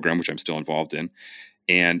program, which I'm still involved in.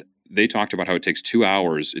 And they talked about how it takes 2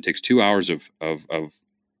 hours. It takes 2 hours of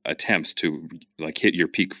attempts to like hit your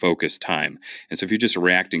peak focus time. And so if you're just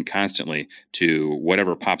reacting constantly to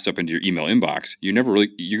whatever pops up into your email inbox, you're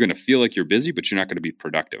going to feel like you're busy, but you're not going to be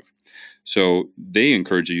productive. So they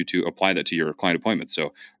encourage you to apply that to your client appointments.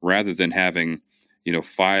 So rather than having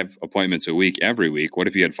 5 appointments a week every week, what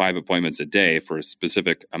if you had 5 appointments a day for a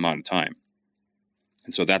specific amount of time?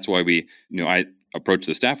 And so that's why I approached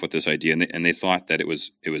the staff with this idea, and they thought that it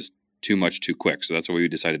was too much too quick. So that's why we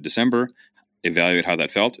decided December. Evaluate how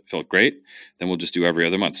that felt. It felt great. Then we'll just do every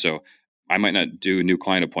other month. So I might not do new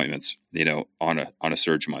client appointments, on a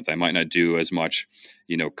surge month. I might not do as much,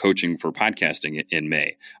 coaching for podcasting in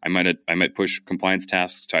May. I might push compliance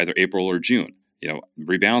tasks to either April or June.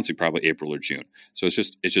 Rebalancing probably April or June. So it's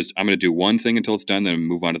just I'm going to do one thing until it's done, then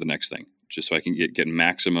move on to the next thing, just so I can get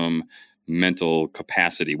maximum mental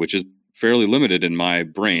capacity, which is fairly limited in my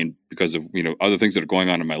brain because of other things that are going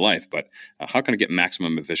on in my life. But how can I get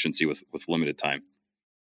maximum efficiency with limited time?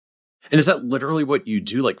 And is that literally what you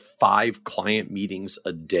do? Like 5 client meetings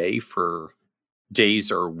a day for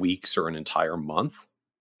days or weeks or an entire month?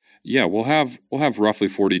 Yeah, we'll have roughly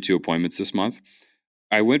 42 appointments this month.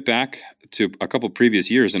 I went back to a couple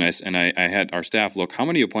previous years and I had our staff look, how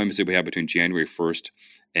many appointments did we have between January 1st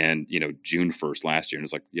and June 1st last year? And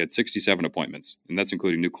it's like, you had 67 appointments, and that's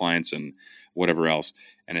including new clients and whatever else.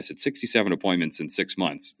 And I said, 67 appointments in 6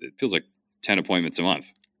 months. It feels like 10 appointments a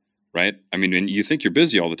month, right? I mean, and you think you're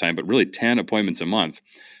busy all the time, but really 10 appointments a month,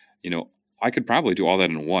 I could probably do all that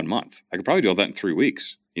in 1 month. I could probably do all that in 3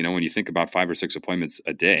 weeks. When you think about 5 or 6 appointments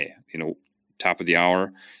a day, top of the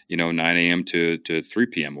hour, 9 a.m. to 3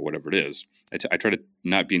 p.m. or whatever it is. I try to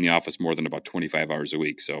not be in the office more than about 25 hours a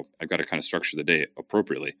week. So I've got to kind of structure the day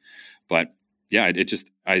appropriately. But yeah,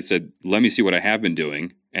 I said, let me see what I have been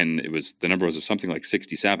doing and the number was something like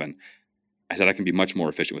 67. I said, I can be much more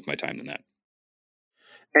efficient with my time than that.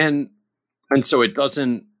 And so it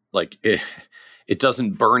doesn't it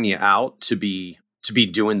doesn't burn you out to be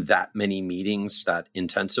doing that many meetings that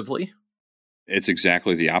intensively. It's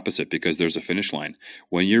exactly the opposite, because there's a finish line.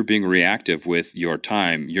 When you're being reactive with your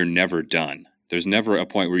time, you're never done. There's never a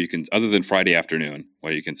point where you can, other than Friday afternoon,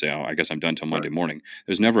 where you can say, oh, I guess I'm done till Monday morning.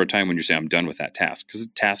 There's never a time when you say, I'm done with that task, because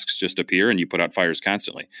tasks just appear and you put out fires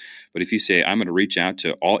constantly. But if you say, I'm going to reach out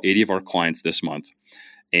to all 80 of our clients this month,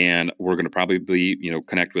 and we're going to probably,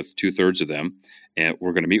 connect with 2/3 of them, and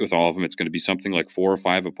we're going to meet with all of them. It's going to be something like 4 or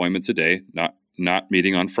 5 appointments a day, not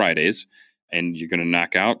meeting on Fridays. And you're going to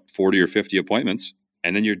knock out 40 or 50 appointments,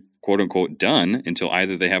 and then you're quote unquote done until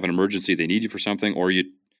either they have an emergency, they need you for something, or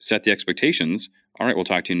you set the expectations. All right, we'll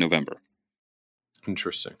talk to you in November.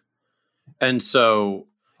 Interesting. And so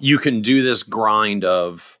you can do this grind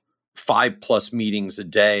of 5+ meetings a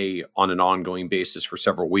day on an ongoing basis for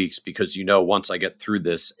several weeks, because once I get through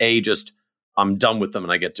this, I'm done with them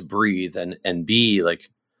and I get to breathe, and B,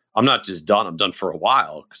 I'm not just done, I'm done for a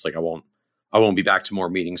while, because I won't be back to more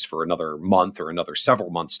meetings for another month or another several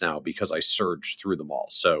months now, because I surged through them all.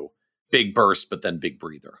 So big burst, but then big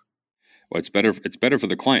breather. Well, it's better for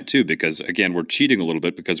the client too, because again, we're cheating a little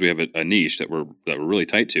bit because we have a niche that we're really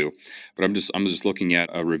tight to. But I'm just looking at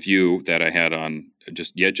a review that I had on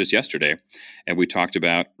just yesterday, and we talked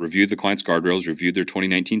about, reviewed the client's guardrails, reviewed their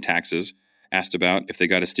 2019 taxes, asked about if they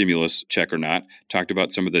got a stimulus check or not, talked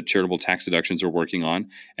about some of the charitable tax deductions they're working on,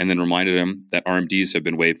 and then reminded them that RMDs have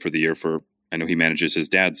been waived for the year for, I know he manages his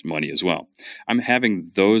dad's money as well. I'm having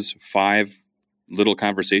those 5 little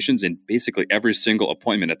conversations in basically every single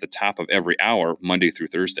appointment at the top of every hour, Monday through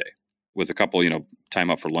Thursday, with a couple,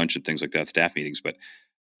 time out for lunch and things like that, staff meetings. But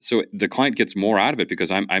so the client gets more out of it,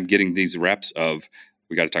 because I'm getting these reps of,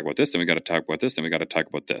 we got to talk about this, then we got to talk about this, then we got to talk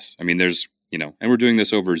about this. I mean, there's, and we're doing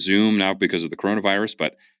this over Zoom now because of the coronavirus,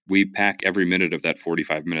 but we pack every minute of that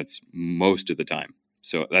 45 minutes most of the time.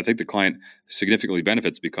 So I think the client significantly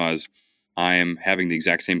benefits, because I'm having the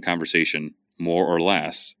exact same conversation, more or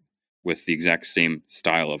less, with the exact same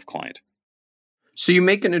style of client. So you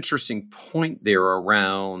make an interesting point there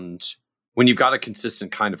around when you've got a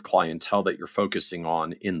consistent kind of clientele that you're focusing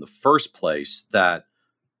on in the first place, that,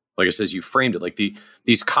 like I said, as you framed it,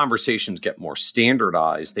 these conversations get more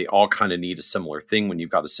standardized. They all kind of need a similar thing when you've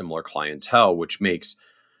got a similar clientele, which makes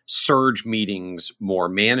surge meetings more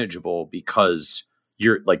manageable, because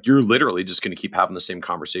you're literally just going to keep having the same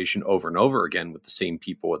conversation over and over again with the same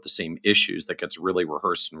people with the same issues. That gets really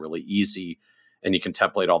rehearsed and really easy. And you can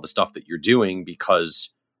template all the stuff that you're doing, because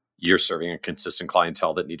you're serving a consistent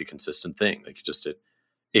clientele that need a consistent thing.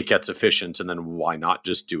 It gets efficient. And then why not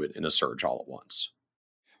just do it in a surge all at once?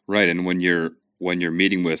 Right. And when you're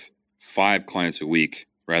meeting with 5 clients a week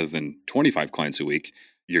rather than 25 clients a week,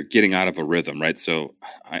 you're getting out of a rhythm, right? So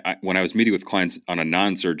when I was meeting with clients on a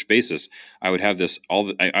non-surge basis, I would have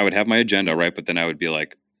I would have my agenda, right? But then I would be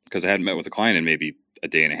like, because I hadn't met with a client in maybe a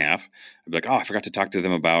day and a half, I'd be like, oh, I forgot to talk to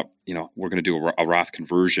them about, we're going to do a Roth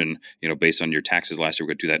conversion, based on your taxes last year.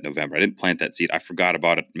 We're going to do that in November. I didn't plant that seed. I forgot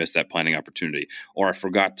about it, missed that planning opportunity. Or I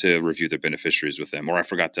forgot to review their beneficiaries with them. Or I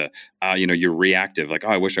forgot to, you're reactive, like, oh,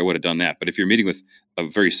 I wish I would have done that. But if you're meeting with a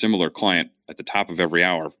very similar client at the top of every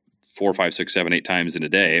hour, 4, 5, 6, 7, 8 times in a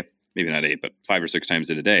day, maybe not 8, but 5 or 6 times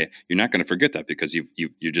in a day, you're not going to forget that, because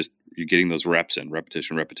you're getting those reps in,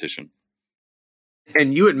 repetition.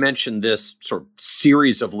 And you had mentioned this sort of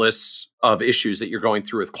series of lists of issues that you're going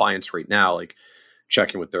through with clients right now, like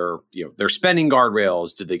checking with their spending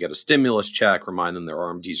guardrails. Did they get a stimulus check? Remind them their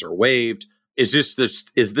RMDs are waived. Is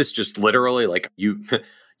this just literally like you've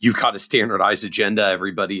got a standardized agenda?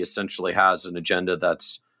 Everybody essentially has an agenda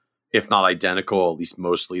that's, if not identical, at least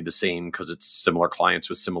mostly the same, because it's similar clients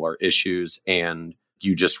with similar issues, and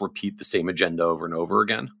you just repeat the same agenda over and over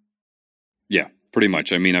again? Yeah, pretty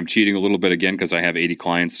much. I mean, I'm cheating a little bit again, because I have 80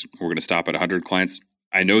 clients. We're going to stop at 100 clients.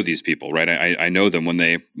 I know these people, right? I know them when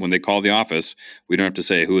they call the office. We don't have to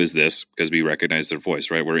say, who is this? Because we recognize their voice,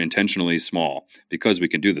 right? We're intentionally small because we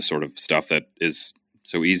can do this sort of stuff that is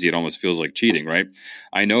so easy it almost feels like cheating, right?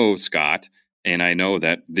 I know Scott, and I know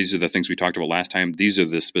that these are the things we talked about last time. These are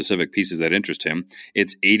the specific pieces that interest him.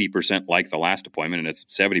 It's 80% like the last appointment, and it's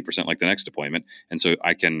 70% like the next appointment. And so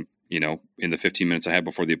I can, in the 15 minutes I have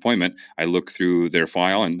before the appointment, I look through their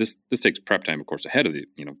file, and this takes prep time, of course, ahead of the,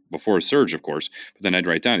 before a surge, of course. But then I'd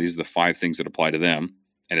write down, these are the 5 things that apply to them.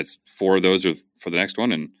 And it's 4 of those are for the next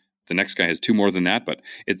one. And the next guy has 2 more than that. But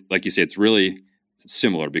it's like you say, it's really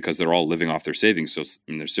similar, because they're all living off their savings. So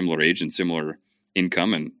they're similar age and similar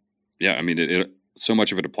income. And yeah, I mean, so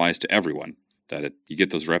much of it applies to everyone. that you get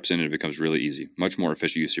those reps in and it becomes really easy, much more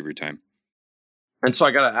efficient use of your time. And so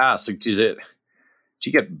I got to ask, like, do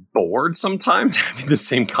you get bored sometimes having the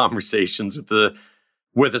same conversations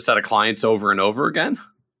with a set of clients over and over again?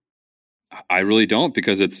 I really don't,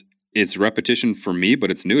 because it's repetition for me, but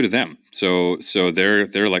it's new to them. So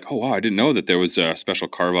they're like, oh wow, I didn't know that there was a special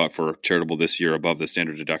carve out for charitable this year above the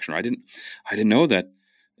standard deduction. Or I didn't know that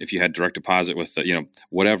if you had direct deposit with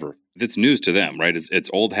whatever. It's news to them, right? It's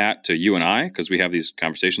old hat to you and I, because we have these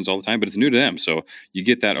conversations all the time, but it's new to them. So you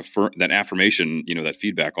get that affirmation, that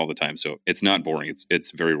feedback all the time. So it's not boring.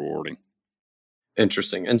 It's very rewarding.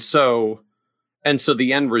 Interesting. And so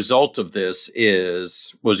the end result of this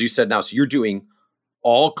is, well, as you said now, so you're doing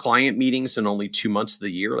all client meetings in only 2 months of the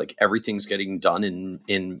year, like everything's getting done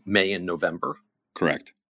in May and November?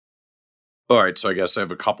 Correct. All right. So I guess I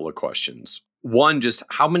have a couple of questions. One, just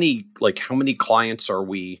how many clients are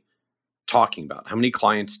we talking about? How many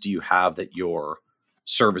clients do you have that you're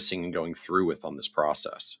servicing and going through with on this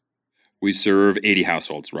process? We serve 80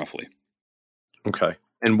 households roughly. Okay.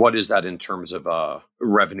 And what is that in terms of a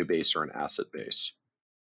revenue base or an asset base?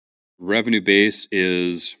 Revenue base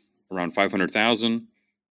is around 500,000.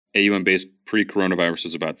 AUM base pre-coronavirus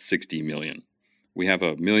is about 60 million. We have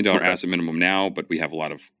 $1 million asset minimum now, but we have a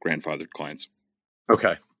lot of grandfathered clients.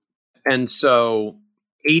 Okay. And so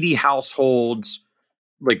 80 households,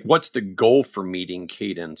 like, what's the goal for meeting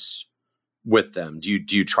cadence with them? Do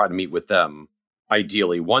you try to meet with them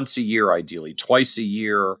ideally once a year, ideally twice a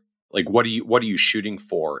year? Like, what are you shooting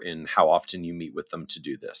for in how often you meet with them to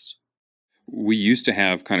do this? We used to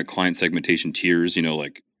have kind of client segmentation tiers,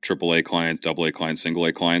 like AAA clients, AA clients, single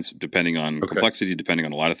A clients, depending on complexity, depending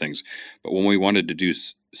on a lot of things. But when we wanted to do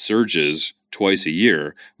surges twice a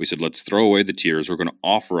year, we said, let's throw away the tiers. We're going to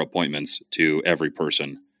offer appointments to every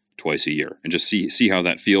person twice a year and just see how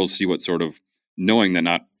that feels, see what sort of, knowing that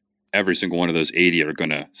not every single one of those 80 are going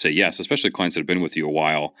to say yes, especially clients that have been with you a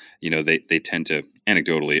while. They tend to,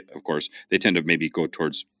 anecdotally, of course, they tend to maybe go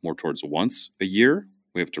more towards once a year.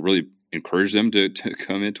 We have to really encourage them to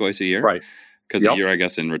come in twice a year. Right. Because a year, I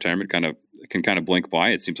guess, in retirement can blink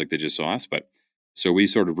by. It seems like they just saw us. But so we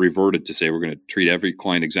sort of reverted to say we're going to treat every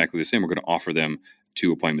client exactly the same. We're going to offer them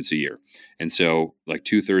 2 appointments a year. And so like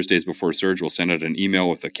 2 Thursdays before surge, we'll send out an email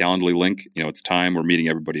with a Calendly link. It's time. We're meeting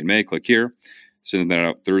everybody in May. Click here. Send that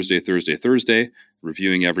out Thursday,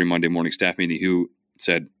 reviewing every Monday morning staff meeting who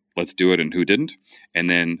said, let's do it and who didn't. And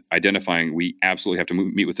then identifying we absolutely have to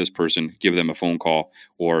meet with this person, give them a phone call,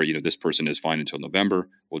 or, this person is fine until November.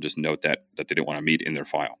 We'll just note that they didn't want to meet in their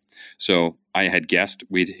file. So I had guessed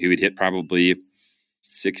he would hit probably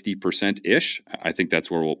 60%-ish. I think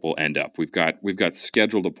that's where we'll end up. We've got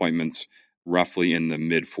scheduled appointments roughly in the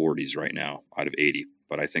mid 40s right now out of 80.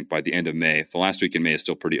 But I think by the end of May, if the last week in May is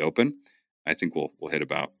still pretty open, I think we'll hit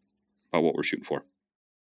about what we're shooting for.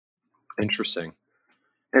 Interesting.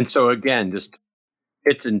 And so again, just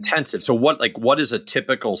it's intensive. So what does a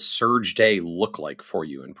typical surge day look like for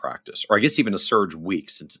you in practice? Or I guess even a surge week,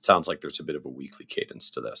 since it sounds like there's a bit of a weekly cadence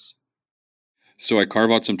to this. So I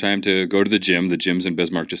carve out some time to go to the gym. The gyms in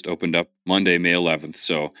Bismarck just opened up Monday, May 11th.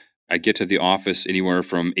 So I get to the office anywhere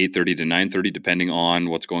from 8:30 to 9:30, depending on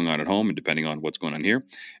what's going on at home and depending on what's going on here.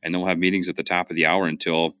 And then we'll have meetings at the top of the hour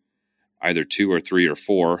until either 2 or 3 or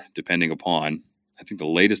 4, depending upon. I think the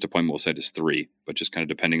latest appointment we'll set is 3, but just kind of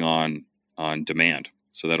depending on demand.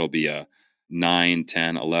 So that'll be a 9,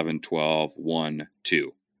 10, 11, 12, 1,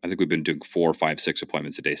 2. I think we've been doing 4, 5, 6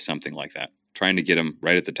 appointments a day, something like that. Trying to get them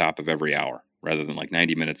right at the top of every hour rather than like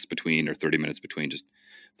 90 minutes between or 30 minutes between, just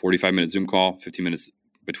 45-minute Zoom call, 15 minutes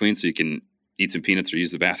between so you can eat some peanuts or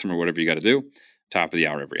use the bathroom or whatever you got to do. Top of the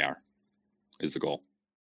hour every hour is the goal.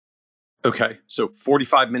 Okay. So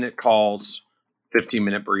 45-minute calls,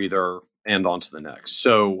 15-minute breather, and on to the next.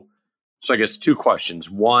 So I guess 2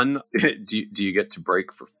 questions. One, do you get to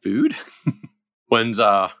break for food? When's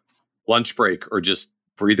lunch break or just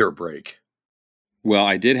breather break? Well,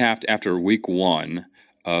 I did have to, after week 1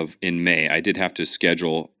 in May, I did have to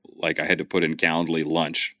schedule, like I had to put in Calendly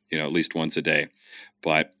lunch, at least once a day.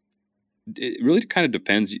 But it really kind of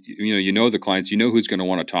depends. The clients, who's going to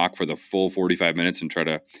want to talk for the full 45 minutes and try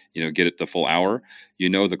to, get it the full hour.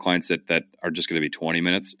 The clients that are just going to be 20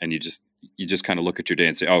 minutes and you just kind of look at your day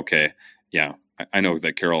and say, okay, yeah, I know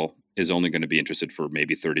that Carol is only going to be interested for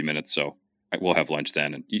maybe 30 minutes. So we'll have lunch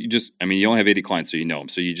then. And you only have 80 clients, so you know them.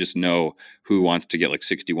 So you just know who wants to get like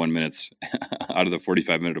 61 minutes out of the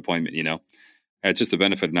 45-minute appointment, It's just the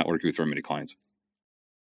benefit of not working with very many clients.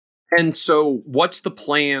 And so what's the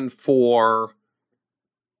plan for,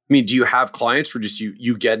 do you have clients or just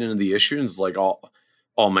you get into the issue and it's like,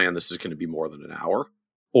 oh man, this is going to be more than an hour?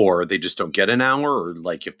 or they just don't get an hour, or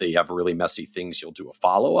like if they have really messy things, you'll do a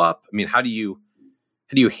follow-up? I mean, how do you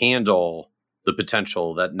handle the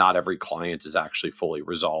potential that not every client is actually fully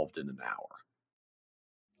resolved in an hour?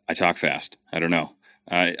 I talk fast. I don't know.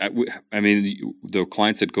 I mean, the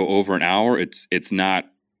clients that go over an hour, it's not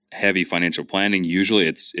heavy financial planning. Usually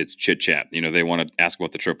it's chit chat. They want to ask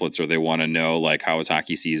about the triplets, or they want to know like how is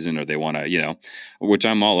hockey season, or they want to, which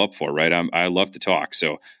I'm all up for, right? I love to talk.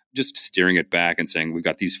 So just steering it back and saying, we've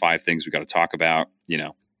got these 5 things we got to talk about,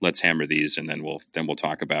 let's hammer these. And then we'll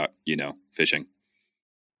talk about, fishing.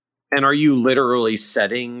 And are you literally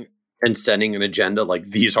setting an agenda? Like,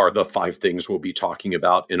 these are the 5 things we'll be talking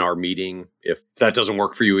about in our meeting. If that doesn't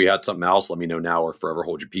work for you, we had something else, let me know now or forever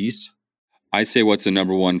hold your peace. I say, what's the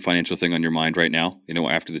number one financial thing on your mind right now,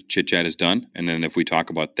 after the chit chat is done. And then if we talk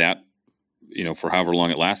about that, for however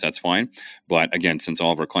long it lasts, that's fine. But again, since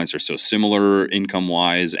all of our clients are so similar, income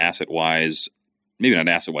wise, asset wise, maybe not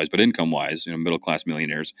asset wise, but income wise, middle class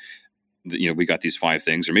millionaires, we got these 5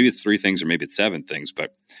 things, or maybe it's 3 things, or maybe it's 7 things,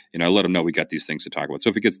 but, I let them know we got these things to talk about. So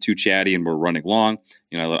if it gets too chatty and we're running long,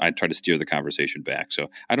 I try to steer the conversation back.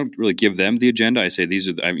 So I don't really give them the agenda. I say, these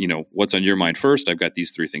are, what's on your mind first. I've got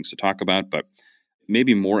these 3 things to talk about, but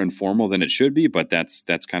maybe more informal than it should be, but that's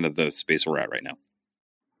kind of the space we're at right now.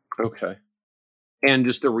 Okay. And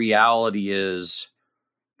just the reality is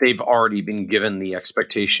they've already been given the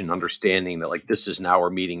expectation, understanding that like, this is an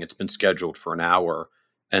hour meeting. It's been scheduled for an hour.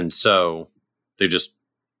 And so they just,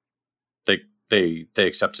 they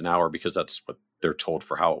accept an hour because that's what they're told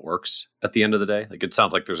for how it works at the end of the day. Like, it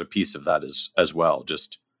sounds like there's a piece of that as well.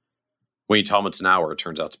 Just when you tell them it's an hour, it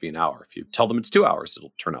turns out to be an hour. If you tell them it's 2 hours,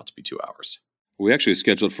 it'll turn out to be 2 hours. We actually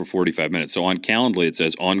scheduled for 45 minutes. So on Calendly, it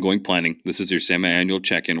says ongoing planning. This is your semi-annual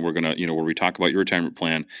check-in. We're going to, where we talk about your retirement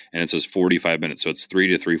plan, and it says 45 minutes. So it's 3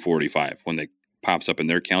 to 3:45. When it pops up in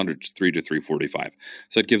their calendar, it's 3 to 3:45.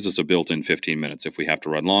 So it gives us a built-in 15 minutes if we have to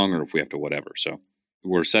run long or if we have to whatever. So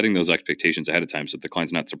we're setting those expectations ahead of time so that the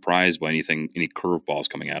client's not surprised by any curveballs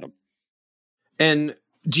coming at them. And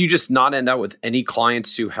do you just not end out with any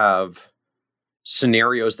clients who have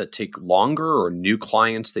scenarios that take longer, or new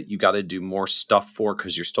clients that you got to do more stuff for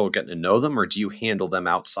because you're still getting to know them, or do you handle them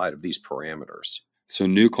outside of these parameters? So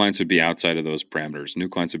new clients would be outside of those parameters. New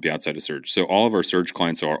clients would be outside of Surge. So all of our Surge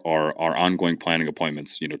clients are ongoing planning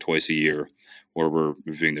appointments, twice a year, where we're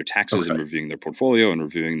reviewing their taxes and reviewing their portfolio and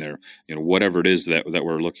reviewing their, whatever it is that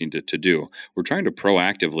we're looking to do. We're trying to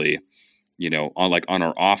proactively, on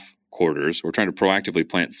our off quarters, we're trying to proactively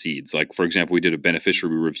plant seeds. Like, for example, we did a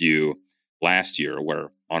beneficiary review last year where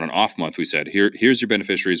on an off month we said, here's your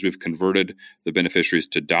beneficiaries. We've converted the beneficiaries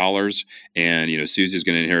to dollars, and Susie's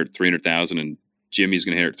going to inherit $300,000, and Jimmy's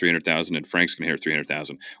going to inherit $300,000, and Frank's going to inherit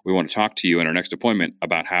 $300,000. We want to talk to you in our next appointment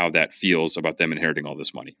about how that feels about them inheriting all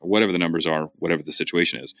this money, or whatever the numbers are, whatever the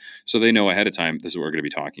situation is. So they know ahead of time this is what we're going to be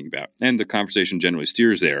talking about, and the conversation generally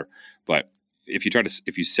steers there. But if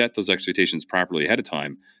you set those expectations properly ahead of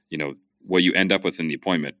time, what you end up with in the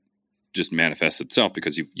appointment just manifests itself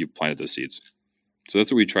because you've planted those seeds. So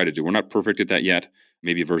that's what we try to do. We're not perfect at that yet.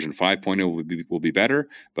 Maybe version 5.0 will be better,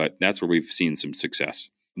 but that's where we've seen some success.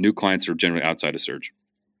 New clients are generally outside of Surge.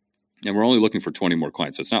 And we're only looking for 20 more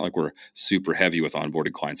clients. So it's not like we're super heavy with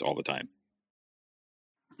onboarding clients all the time.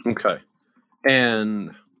 Okay.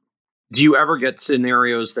 And do you ever get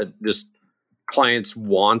scenarios that just clients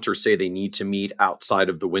want or say they need to meet outside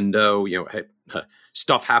of the window? Hey,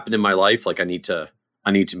 stuff happened in my life. Like, I need to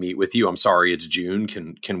meet with you. I'm sorry, it's June.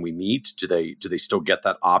 Can we meet? Do they still get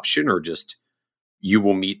that option, or just you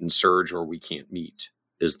will meet in Surge or we can't meet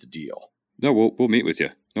is the deal? No, we'll meet with you.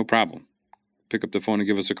 No problem. Pick up the phone and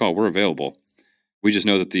give us a call. We're available. We just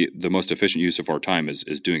know that the most efficient use of our time is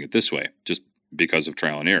doing it this way, just because of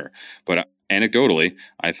trial and error. But anecdotally,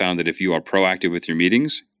 I found that if you are proactive with your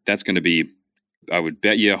meetings, that's going to be, I would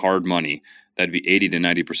bet you hard money, that'd be 80 to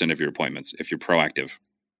 90% of your appointments if you're proactive.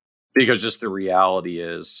 Because just the reality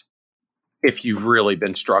is, if you've really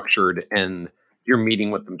been structured and you're meeting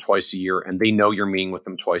with them twice a year, and they know you're meeting with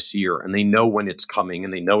them twice a year, and they know when it's coming,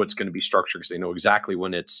 and they know it's going to be structured because they know exactly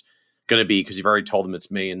when it's going to be because you've already told them it's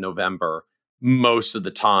May and November. Most of the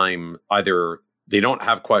time, either they don't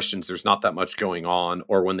have questions, there's not that much going on,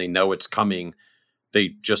 or when they know it's coming, they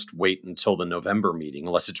just wait until the November meeting,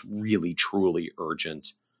 unless it's really, truly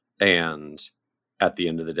urgent. And at the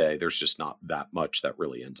end of the day, there's just not that much that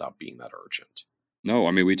really ends up being that urgent. No,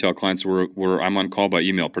 I mean, we tell clients I'm on call by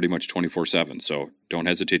email pretty much 24/7. So don't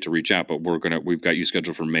hesitate to reach out, but we've got you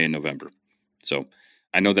scheduled for May and November. So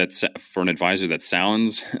I know that for an advisor, that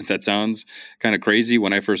sounds kind of crazy.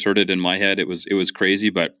 When I first heard it in my head, it was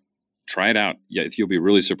crazy, but try it out. Yeah, you'll be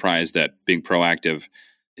really surprised that being proactive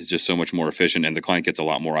is just so much more efficient, and the client gets a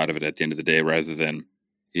lot more out of it at the end of the day, rather than,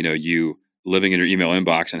 you living in your email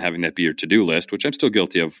inbox and having that be your to-do list, which I'm still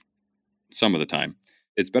guilty of some of the time.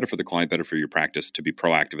 It's better for the client, better for your practice to be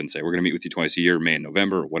proactive and say, we're going to meet with you twice a year, May and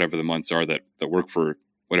November, or whatever the months are that work for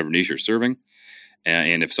whatever niche you're serving.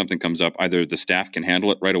 And if something comes up, either the staff can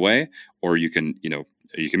handle it right away, or you can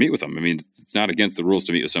meet with them. I mean, it's not against the rules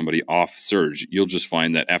to meet with somebody off surge. You'll just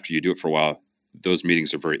find that after you do it for a while, those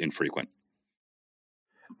meetings are very infrequent.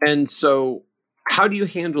 And so how do you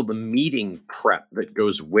handle the meeting prep that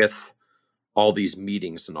goes with all these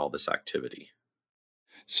meetings and all this activity?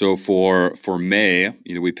 So for May,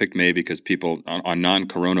 we picked May because people on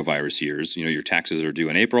non-coronavirus years, your taxes are due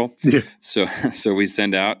in April. Yeah. So we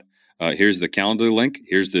send out, here's the calendar link.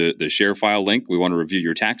 Here's the share file link. We want to review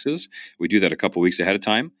your taxes. We do that a couple weeks ahead of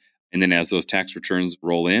time. And then as those tax returns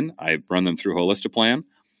roll in, I run them through Holistiplan.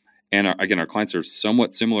 And our clients are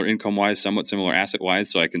somewhat similar income-wise, somewhat similar asset-wise.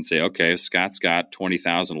 So I can say, okay, Scott's got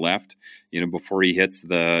 $20,000 left, before he hits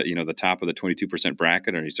the top of the 22%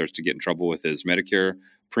 bracket, or he starts to get in trouble with his Medicare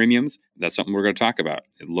premiums. That's something we're going to talk about.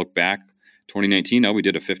 And look back, 2019, we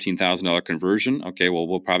did a $15,000 conversion. Okay, well,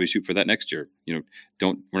 we'll probably shoot for that next year.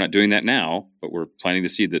 We're not doing that now, but we're planting the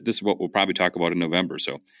seed that this is what we'll probably talk about in November.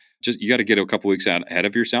 So you got to get a couple weeks out ahead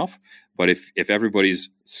of yourself. But if everybody's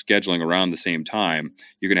scheduling around the same time,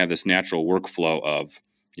 you're going to have this natural workflow of,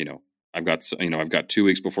 I've got 2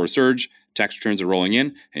 weeks before surge, tax returns are rolling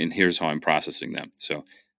in, and here's how I'm processing them. So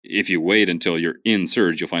if you wait until you're in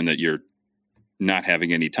surge, you'll find that you're not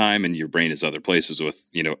having any time, and your brain is other places with,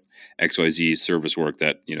 XYZ service work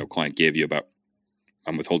that, client gave you about,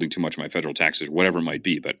 I'm withholding too much of my federal taxes, whatever it might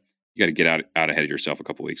be. But you got to get out ahead of yourself a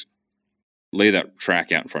couple weeks. Lay that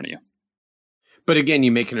track out in front of you. But again,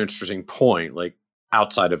 you make an interesting point, like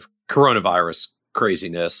outside of coronavirus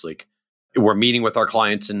craziness, like we're meeting with our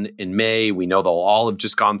clients in May. We know they'll all have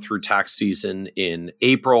just gone through tax season in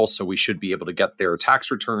April, so we should be able to get their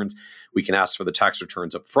tax returns. We can ask for the tax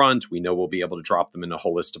returns up front. We know we'll be able to drop them in a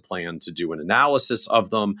Holistiplan to do an analysis of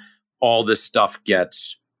them. All this stuff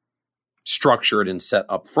gets structured and set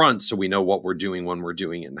up front, so we know what we're doing, when we're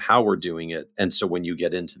doing it, and how we're doing it. And so when you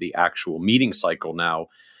get into the actual meeting cycle now,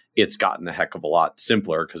 it's gotten a heck of a lot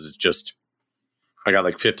simpler, because it's just, I got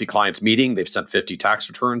like 50 clients meeting. They've sent 50 tax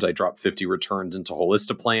returns. I drop 50 returns into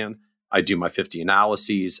Holistiplan. I do my 50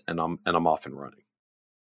 analyses, and I'm off and running.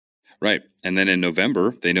 Right. And then in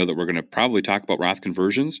November, they know that we're going to probably talk about Roth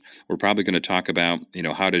conversions. We're probably going to talk about,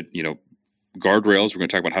 how to, guardrails. We're going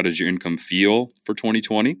to talk about how did your income feel for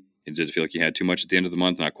 2020? Did it feel like you had too much at the end of the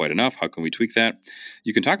month, not quite enough? How can we tweak that?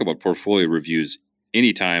 You can talk about portfolio reviews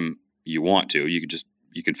anytime you want to.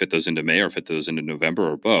 You can fit those into May or fit those into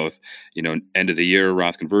November or both. End of the year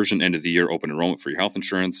Roth conversion, end of the year open enrollment for your health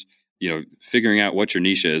insurance. Figuring out what your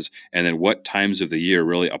niche is, and then what times of the year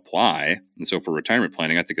really apply. And so for retirement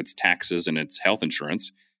planning, I think it's taxes and it's health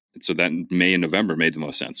insurance. And so that May and November made the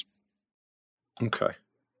most sense. Okay.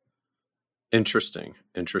 Interesting.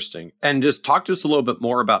 And just talk to us a little bit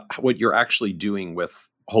more about what you're actually doing with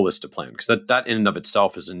Holistiplan, because that in and of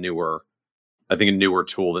itself is a newer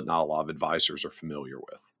tool that not a lot of advisors are familiar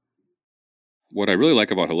with. What I really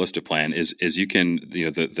like about Holistiplan is you can,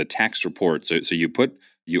 the tax report. So you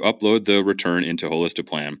upload the return into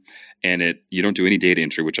Holistiplan, and you don't do any data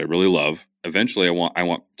entry, which I really love. Eventually, I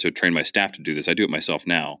want to train my staff to do this. I do it myself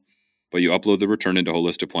now. But you upload the return into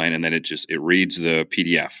Holistiplan, and then it reads the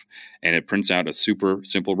PDF, and it prints out a super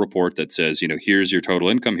simple report that says, here's your total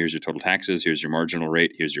income, here's your total taxes, here's your marginal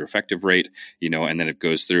rate, here's your effective rate, and then it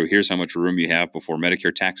goes through, here's how much room you have before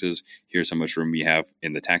Medicare taxes, here's how much room you have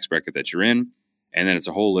in the tax bracket that you're in. And then it's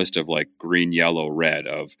a whole list of like green, yellow, red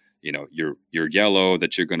of, your yellow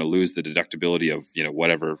that you're going to lose the deductibility of,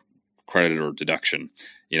 whatever credit or deduction,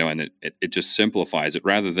 and it just simplifies it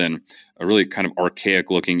rather than a really kind of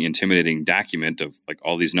archaic looking, intimidating document of like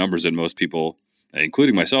all these numbers that most people,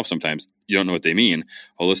 including myself, sometimes you don't know what they mean.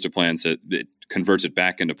 Holistiplan says it converts it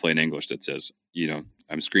back into plain English that says,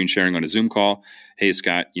 I'm screen sharing on a Zoom call. Hey,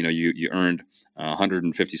 Scott, you earned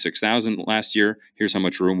 $156,000 last year. Here's how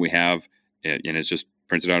much room we have. And it's just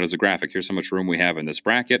printed out as a graphic. Here's how much room we have in this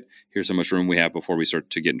bracket. Here's how much room we have before we start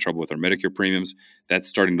to get in trouble with our Medicare premiums. That's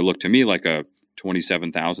starting to look to me like a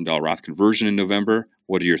 $27,000 Roth conversion in November.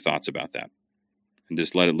 What are your thoughts about that? And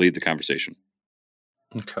just let it lead the conversation.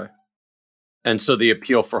 Okay. And so the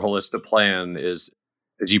appeal for Holistiplan is,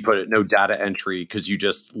 as you put it, no data entry, because you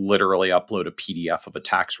just literally upload a PDF of a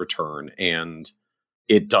tax return and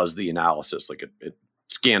it does the analysis. Like it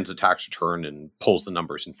scans the tax return and pulls the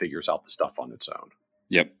numbers and figures out the stuff on its own.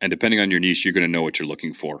 Yep. And depending on your niche, you're going to know what you're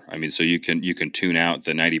looking for. I mean, so you can tune out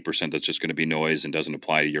the 90% that's just going to be noise and doesn't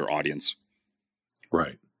apply to your audience.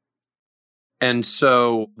 Right. And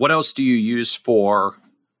so what else do you use for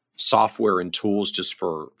software and tools just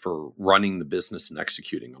for running the business and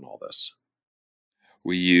executing on all this?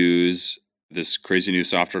 We use this crazy new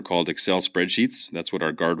software called Excel spreadsheets. That's what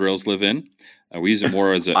our guardrails live in. We use it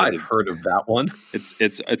more as a. I've heard of that one.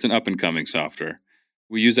 It's an up and coming software.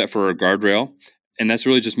 We use that for our guardrail, and that's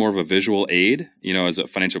really just more of a visual aid, as a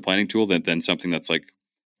financial planning tool than something that's like,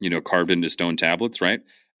 carved into stone tablets, right?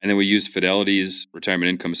 And then we use Fidelity's Retirement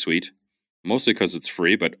Income Suite, mostly because it's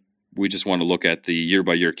free, but we just want to look at the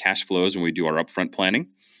year-by-year cash flows when we do our upfront planning.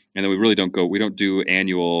 And then we don't do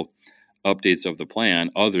annual updates of the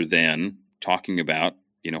plan other than talking about,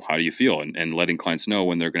 how do you feel and letting clients know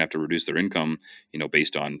when they're going to have to reduce their income,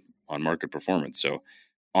 based on market performance. So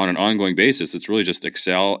on an ongoing basis, it's really just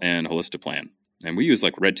Excel and Holistiplan. And we use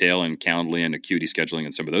like Redtail and Calendly and Acuity scheduling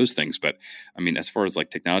and some of those things. But I mean, as far as like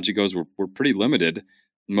technology goes, we're pretty limited,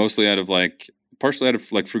 mostly partially out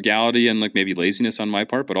of frugality and like maybe laziness on my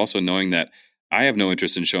part, but also knowing that I have no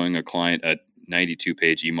interest in showing a client a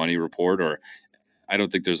 92-page e-money report, or I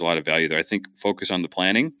don't think there's a lot of value there. I think focus on the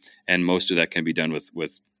planning, and most of that can be done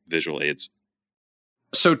with visual aids.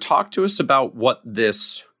 So talk to us about what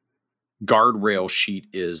this guardrail sheet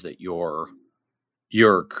is that you're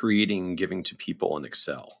creating, giving to people in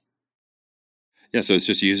Excel. Yeah, so it's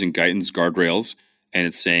just using Guyton's guardrails, and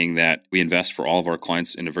it's saying that we invest for all of our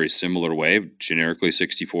clients in a very similar way, generically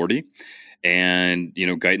 60-40. And,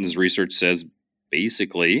 Guyton's research says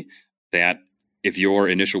basically that if your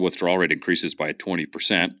initial withdrawal rate increases by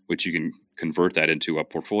 20%, which you can convert that into a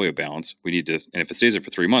portfolio balance, and if it stays there for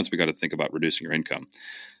 3 months, we got to think about reducing your income.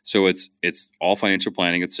 So it's all financial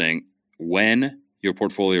planning. It's saying when your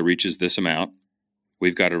portfolio reaches this amount,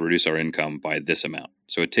 we've got to reduce our income by this amount.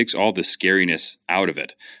 So it takes all the scariness out of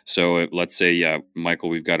it. So let's say, Michael,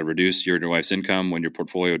 we've got to reduce your and your wife's income when your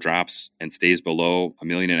portfolio drops and stays below $1.5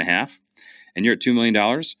 million, and you're at $2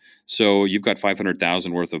 million. So you've got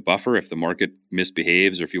 $500,000 worth of buffer if the market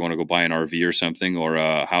misbehaves, or if you want to go buy an RV or something, or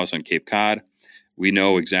a house on Cape Cod. We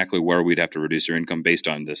know exactly where we'd have to reduce your income based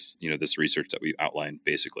on this, this research that we outlined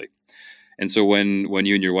basically. And so when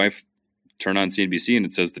you and your wife turn on CNBC and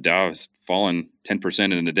it says the Dow has fallen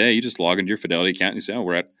 10% in a day, you just log into your Fidelity account and you say,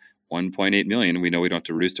 we're at 1.8 million. And we know we don't have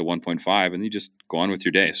to reduce to 1.5, and you just go on with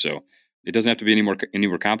your day. So it doesn't have to be any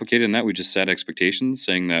more complicated than that. We just set expectations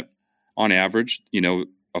saying that on average,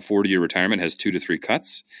 a 40-year retirement has 2 to 3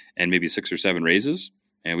 cuts and maybe 6 or 7 raises.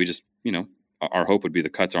 And we just, our hope would be the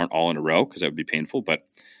cuts aren't all in a row, because that would be painful. But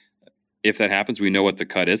if that happens, we know what the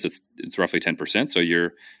cut is. It's roughly 10%. So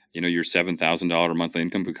your $7,000 monthly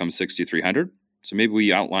income becomes $6,300. So maybe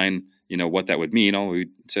we outline, what that would mean.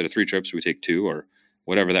 Instead of 3 trips, we take 2 or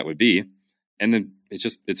whatever that would be. And then it's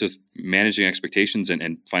just managing expectations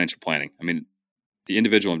and financial planning. I mean, the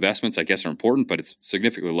individual investments, I guess, are important, but it's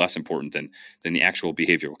significantly less important than the actual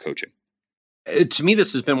behavioral coaching. To me,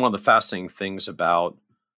 this has been one of the fascinating things about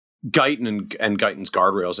Guyton and Guyton's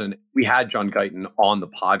guardrails. And we had John Guyton on the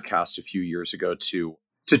podcast a few years ago to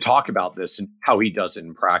talk about this and how he does it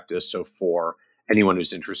in practice. So for anyone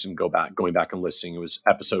who's interested in going back and listening, it was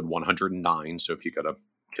episode 109. So if you go to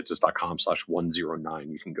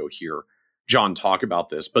kitces.com/109, you can go hear John talk about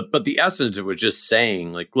this. But the essence of it was just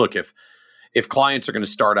saying, like, look, if clients are going to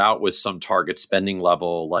start out with some target spending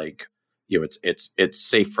level, like, it's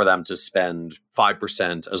safe for them to spend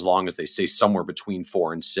 5% as long as they stay somewhere between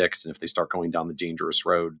 4 and 6. And if they start going down the dangerous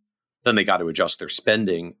road, then they got to adjust their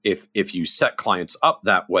spending. If you set clients up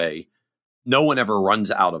that way, no one ever runs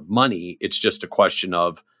out of money. It's just a question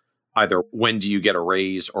of either when do you get a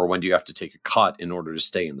raise or when do you have to take a cut in order to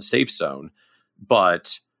stay in the safe zone.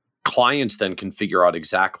 But clients then can figure out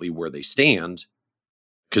exactly where they stand.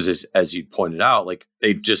 Because as you pointed out, like,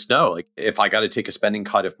 they just know, like, if I got to take a spending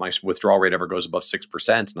cut, if my withdrawal rate ever goes above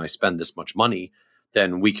 6% and I spend this much money,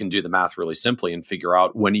 then we can do the math really simply and figure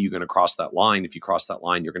out when are you going to cross that line. If you cross that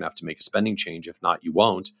line, you're going to have to make a spending change. If not, you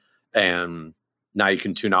won't. And now you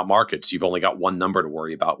can tune out markets. You've only got one number to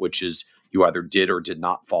worry about, which is you either did or did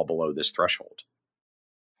not fall below this threshold.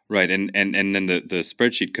 Right. And then the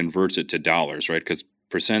spreadsheet converts it to dollars, right? Because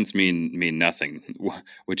percents mean nothing,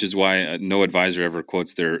 which is why no advisor ever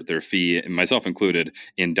quotes their fee, myself included,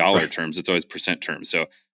 in dollar terms. It's always percent terms. So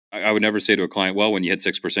I would never say to a client, well, when you hit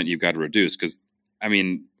 6%, you've got to reduce. Because, I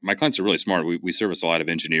mean, my clients are really smart. We service a lot of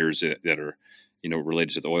engineers that are,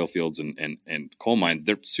 related to the oil fields and coal mines.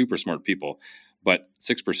 They're super smart people. But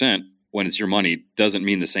 6%, when it's your money, doesn't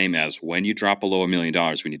mean the same as when you drop below $1 million,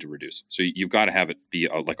 we need to reduce. So you've got to have it be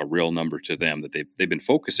like a real number to them, that they've been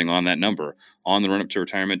focusing on that number on the run up to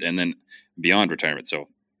retirement and then beyond retirement. So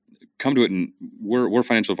come to it, and we're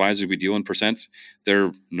financial advisors. We deal in percents.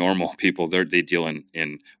 They're normal people. They deal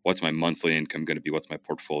in what's my monthly income going to be? What's my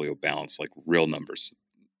portfolio balance? Like real numbers.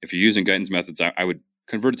 If you're using guidance methods, I would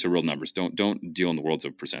convert it to real numbers. Don't deal in the worlds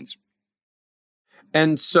of percents.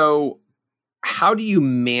 And so how do you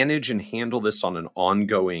manage and handle this on an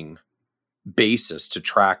ongoing basis to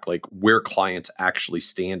track like where clients actually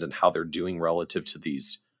stand and how they're doing relative to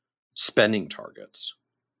these spending targets,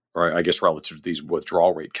 or I guess relative to these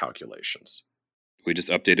withdrawal rate calculations? We just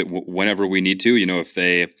update it whenever we need to. If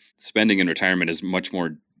they spending in retirement is much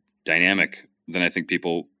more dynamic than I think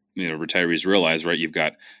people, retirees realize, right? You've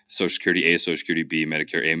got Social Security A, Social Security B,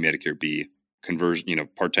 Medicare A, Medicare B, conversion,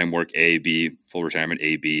 part-time work A, B, full retirement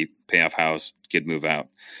A, B, pay off house, kid move out.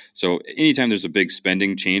 So anytime there's a big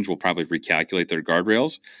spending change, we'll probably recalculate their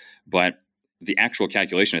guardrails. But the actual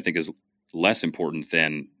calculation, I think, is less important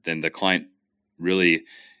than the client really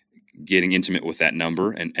getting intimate with that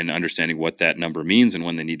number and understanding what that number means and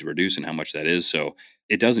when they need to reduce and how much that is. So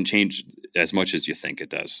it doesn't change as much as you think it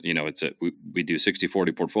does. We do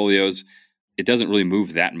 60-40 portfolios. It doesn't really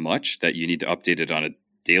move that much that you need to update it on a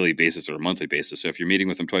daily basis or a monthly basis. So if you're meeting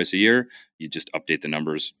with them twice a year, you just update the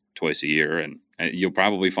numbers twice a year, and you'll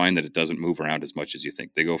probably find that it doesn't move around as much as you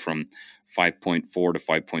think. They go from 5.4 to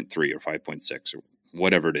 5.3 or 5.6 or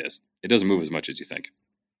whatever it is. It doesn't move as much as you think.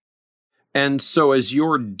 And so as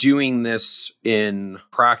you're doing this in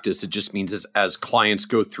practice, it just means as clients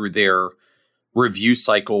go through their review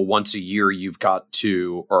cycle once a year, you've got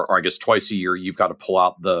to, or I guess twice a year, you've got to pull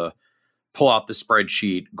out the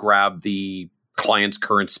spreadsheet, grab the client's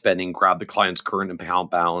current spending, grab the client's current account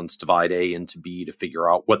balance, divide A into B to figure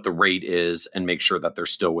out what the rate is and make sure that they're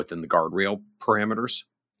still within the guardrail parameters.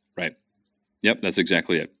 Right. Yep, that's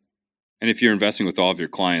exactly it. And if you're investing with all of your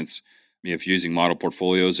clients, if you're using model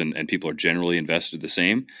portfolios and people are generally invested the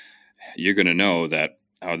same, you're going to know that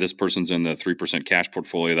this person's in the 3% cash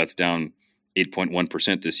portfolio that's down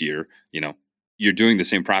 8.1% this year. You're doing the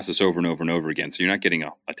same process over and over and over again. So you're not getting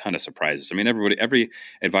a ton of surprises. I mean, every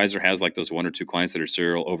advisor has like those one or two clients that are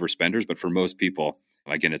serial overspenders, but for most people,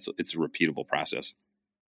 again, it's a repeatable process.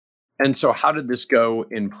 And so how did this go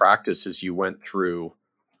in practice as you went through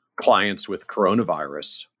clients with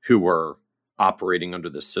coronavirus who were operating under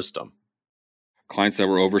this system? Clients that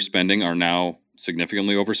were overspending are now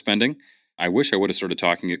significantly overspending. I wish I would have started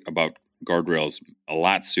talking about guardrails a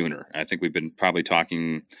lot sooner. I think we've been probably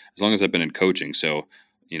talking as long as I've been in coaching. So,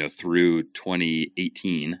 through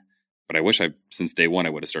 2018, but I wish since day one, I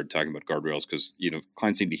would have started talking about guardrails because,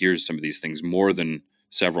 clients need to hear some of these things more than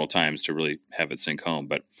several times to really have it sink home.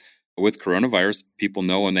 But with coronavirus, people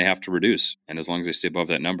know when they have to reduce. And as long as they stay above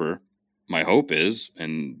that number, my hope is,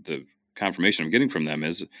 and the confirmation I'm getting from them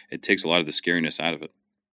is, it takes a lot of the scariness out of it.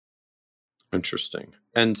 Interesting.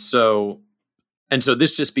 And so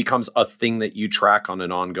this just becomes a thing that you track on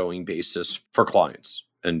an ongoing basis for clients.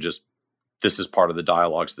 And just, this is part of the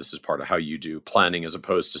dialogues. This is part of how you do planning, as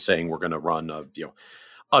opposed to saying we're going to run a,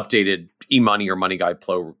 updated eMoney or Money Guide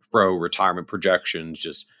Pro retirement projections.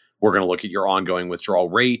 Just, we're going to look at your ongoing withdrawal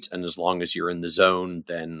rate. And as long as you're in the zone,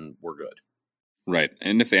 then we're good. Right.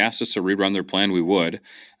 And if they asked us to rerun their plan, we would.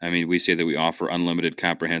 I mean, we say that we offer unlimited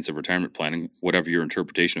comprehensive retirement planning, whatever your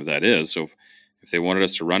interpretation of that is. So if they wanted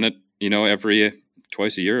us to run it, every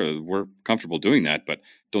twice a year, we're comfortable doing that, but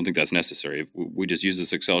don't think that's necessary. If we just use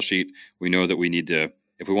this Excel sheet. We know that we need to,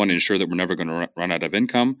 if we want to ensure that we're never going to run out of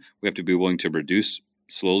income, we have to be willing to reduce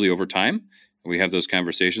slowly over time. We have those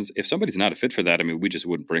conversations. If somebody's not a fit for that, we just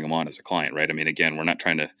wouldn't bring them on as a client, right? Again, we're not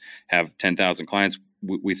trying to have 10,000 clients.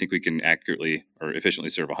 We think we can accurately or efficiently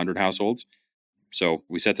serve 100 households. So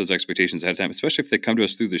we set those expectations ahead of time, especially if they come to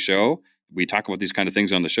us through the show. We talk about these kind of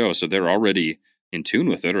things on the show, so they're already in tune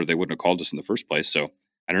with it, or they wouldn't have called us in the first place. So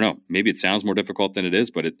I don't know. Maybe it sounds more difficult than it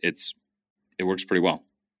is, but it works pretty well.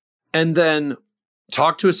 And then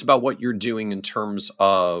talk to us about what you're doing in terms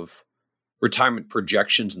of retirement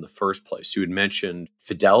projections in the first place. You had mentioned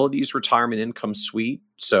Fidelity's retirement income suite.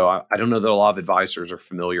 So I don't know that a lot of advisors are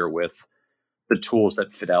familiar with the tools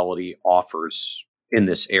that Fidelity offers in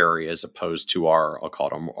this area, as opposed to I'll call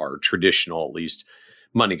them our traditional, at least,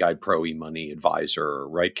 Money Guide Pro, eMoney Advisor,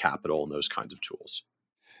 Right Capital, and those kinds of tools.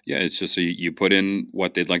 Yeah, it's just so you put in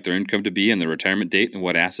what they'd like their income to be and the retirement date and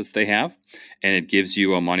what assets they have, and it gives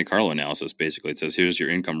you a Monte Carlo analysis. Basically, it says here's your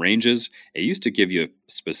income ranges. It used to give you a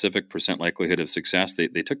specific percent likelihood of success. They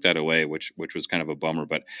took that away, which was kind of a bummer.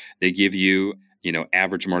 But they give you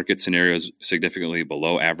average market scenarios, significantly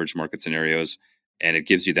below average market scenarios, and it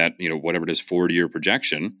gives you that whatever it is 40-year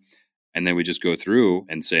projection, and then we just go through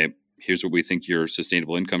and say, here's what we think your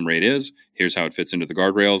sustainable income rate is. Here's how it fits into the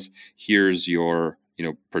guardrails. Here's your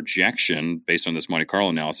projection based on this Monte Carlo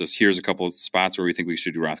analysis. Here's a couple of spots where we think we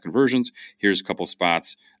should do Roth conversions. Here's a couple of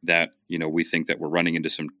spots that, we think that we're running into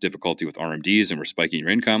some difficulty with RMDs and we're spiking your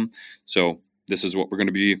income. So this is what we're going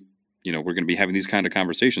to be, we're going to be having these kind of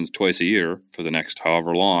conversations twice a year for the next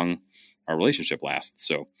however long our relationship lasts.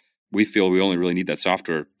 So we feel we only really need that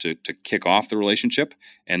software to kick off the relationship.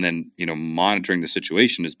 And then, monitoring the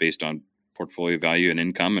situation is based on portfolio value and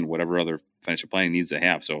income and whatever other financial planning needs they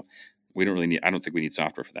have. So I don't think we need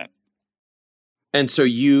software for that. And so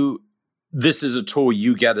this is a tool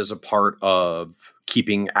you get as a part of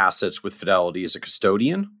keeping assets with Fidelity as a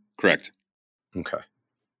custodian? Correct. Okay.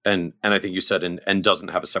 And I think you said and doesn't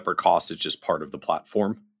have a separate cost. It's just part of the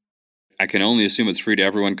platform. I can only assume it's free to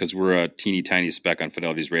everyone because we're a teeny tiny speck on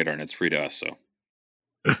Fidelity's radar and it's free to us.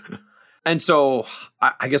 So, and so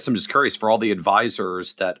I guess I'm just curious for all the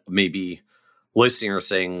advisors that maybe listening are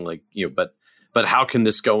saying but how can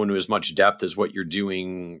this go into as much depth as what you're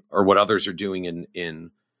doing or what others are doing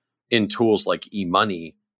in tools like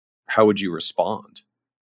eMoney? How would you respond?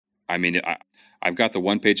 I mean, I've got the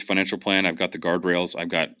one-page financial plan. I've got the guardrails. I've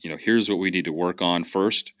got, here's what we need to work on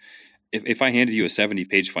first. If I handed you a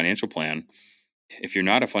 70-page financial plan, if you're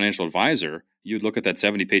not a financial advisor, you'd look at that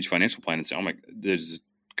 70-page financial plan and say, oh my, there's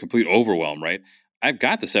complete overwhelm, right? I've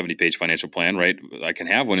got the 70-page financial plan, right? I can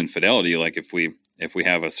have one in Fidelity, like if we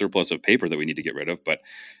have a surplus of paper that we need to get rid of. But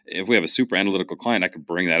if we have a super analytical client, I could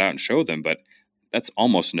bring that out and show them. But that's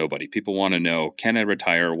almost nobody. People want to know, can I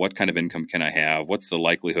retire? What kind of income can I have? What's the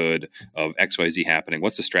likelihood of XYZ happening?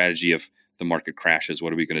 What's the strategy if the market crashes?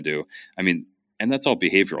 What are we going to do? I mean, and that's all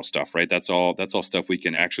behavioral stuff, right? That's all stuff we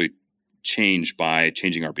can actually change by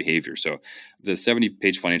changing our behavior. So the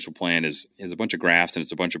 70-page financial plan is a bunch of graphs and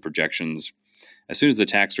it's a bunch of projections. As soon as the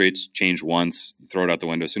tax rates change once, throw it out the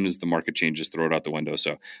window. As soon as the market changes, throw it out the window.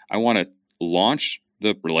 So I want to launch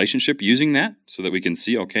the relationship using that so that we can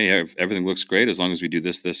see, okay, if everything looks great, as long as we do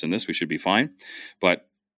this, this, and this, we should be fine. But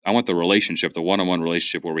I want the relationship, the one-on-one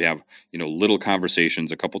relationship where we have, little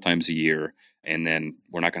conversations a couple times a year, and then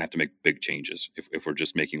we're not going to have to make big changes if we're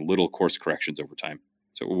just making little course corrections over time.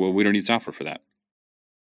 So we don't need software for that.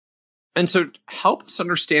 And so help us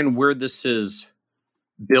understand where this is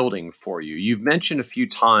building for you. You've mentioned a few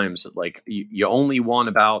times that you only want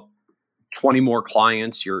about 20 more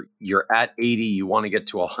clients. You're at 80, you want to get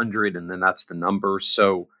to 100, and then that's the number.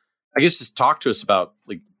 So I guess just talk to us about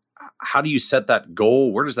how do you set that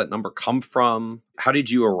goal? Where does that number come from? How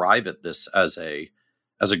did you arrive at this as a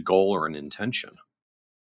goal or an intention?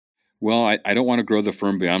 Well, I don't want to grow the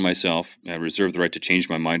firm beyond myself. I reserve the right to change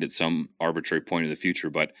my mind at some arbitrary point in the future,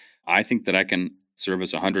 but I think that I can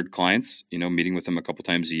service 100 clients, meeting with them a couple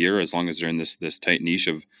times a year, as long as they're in this tight niche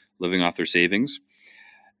of living off their savings.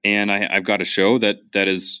 And I've got a show that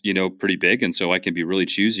is, pretty big. And so I can be really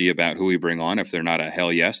choosy about who we bring on. If they're not a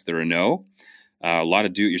hell yes, they're a no. A lot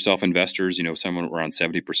of do-it-yourself investors, someone around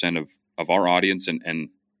 70% of our audience and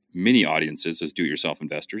many audiences as do-it-yourself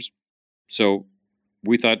investors. So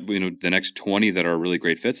we thought, the next 20 that are really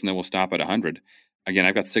great fits, and then we'll stop at 100. Again,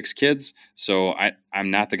 I've got 6 kids, so I'm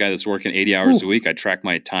not the guy that's working 80 hours a week. I track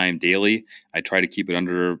my time daily. I try to keep it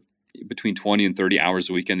under between 20 and 30 hours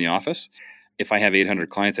a week in the office. If I have 800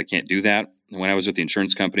 clients, I can't do that. When I was with the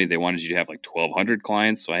insurance company, they wanted you to have 1,200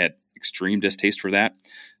 clients, so I had extreme distaste for that.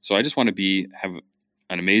 So I just want to have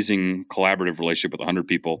an amazing collaborative relationship with 100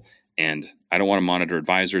 people, and I don't want to monitor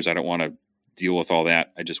advisors. I don't want to deal with all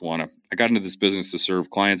that. I got into this business to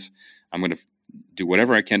serve clients. I'm going to do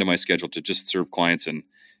whatever I can to my schedule to just serve clients, and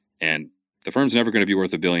the firm's never going to be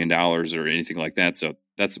worth $1 billion or anything like that. So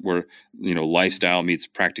that's where, lifestyle meets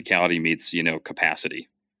practicality meets, capacity.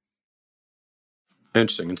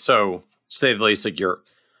 Interesting. And so, say the least,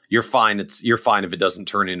 you're fine. You're fine if it doesn't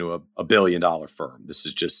turn into a $1 billion firm. This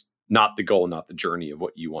is just not the goal, not the journey of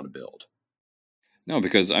what you want to build. No,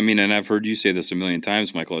 because and I've heard you say this a million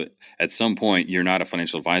times, Michael. At some point, you're not a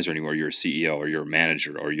financial advisor anymore. You're a CEO, or you're a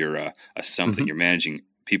manager, or you're a something. Mm-hmm. You're managing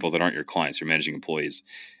people that aren't your clients. You're managing employees.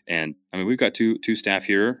 And we've got two staff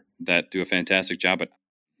here that do a fantastic job, but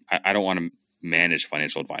I don't want to manage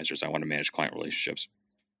financial advisors. I want to manage client relationships.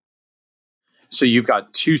 So you've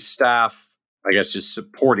got 2 staff, I guess, just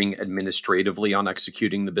supporting administratively on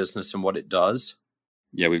executing the business and what it does?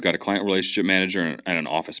 Yeah, we've got a client relationship manager and an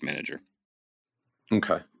office manager.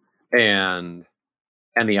 Okay. And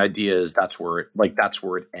the idea is that's where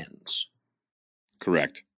it ends.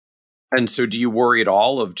 Correct. And so do you worry at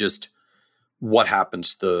all of just what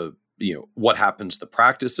happens to the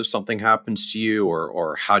practice if something happens to you,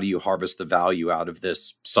 or how do you harvest the value out of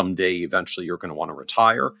this someday eventually you're going to want to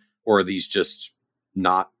retire? Or are these just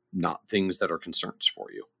not things that are concerns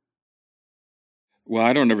for you? Well,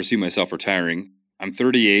 I don't ever see myself retiring. I'm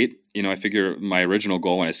 38. I figure my original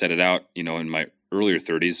goal when I set it out, in my earlier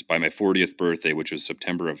 30s, by my 40th birthday, which was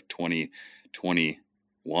September of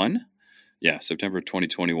 2021. Yeah, September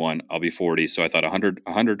 2021, I'll be 40. So I thought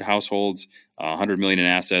 100 households, 100 million in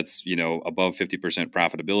assets, above 50%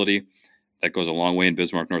 profitability. That goes a long way in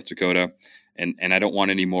Bismarck, North Dakota. And I don't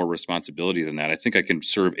want any more responsibility than that. I think I can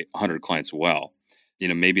serve 100 clients well.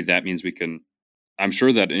 Maybe that means we can. I'm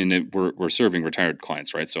sure that we're serving retired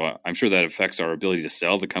clients, right? So I'm sure that affects our ability to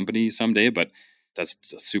sell the company someday, but that's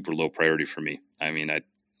a super low priority for me. I mean, that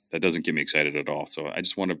doesn't get me excited at all. So I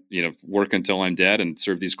just want to, work until I'm dead and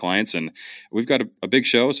serve these clients. And we've got a big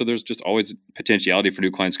show, so there's just always potentiality for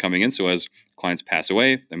new clients coming in. So as clients pass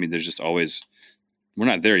away, I mean, there's just always, we're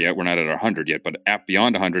not there yet. We're not at 100 yet, but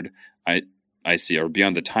beyond 100, I see, or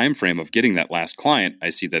beyond the time frame of getting that last client, I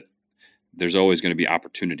see that there's always going to be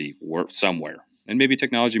opportunity somewhere. And maybe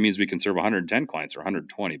technology means we can serve 110 clients or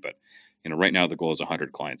 120, but right now the goal is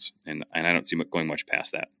 100 clients, and I don't see going much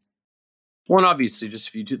past that. Well, and obviously, just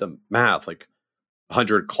if you do the math, like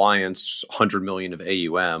 100 clients, 100 million of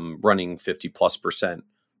AUM, running 50+%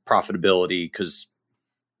 profitability, because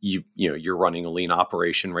you're running a lean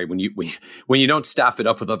operation, right? When you don't staff it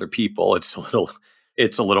up with other people, it's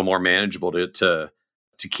a little more manageable to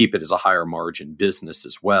keep it as a higher margin business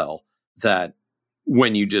as well. That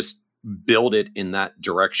when you just build it in that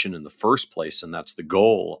direction in the first place, and that's the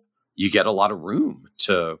goal, you get a lot of room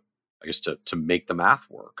to make the math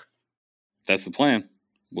work. That's the plan.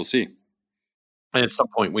 We'll see. And at some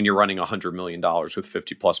point when you're running $100 million with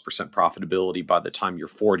 50+% profitability, by the time you're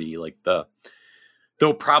 40,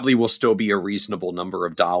 there probably will still be a reasonable number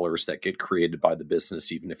of dollars that get created by the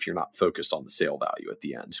business, even if you're not focused on the sale value at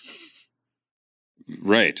the end.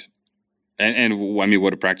 Right. And I mean,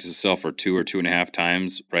 what a practice to sell for 2 or 2.5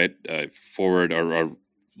 times, right? Forward or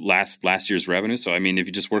last year's revenue. So, I mean, if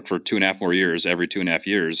you just work for 2.5 more years, every 2.5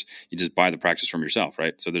 years, you just buy the practice from yourself,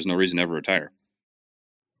 right? So there's no reason to ever retire.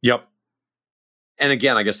 Yep. And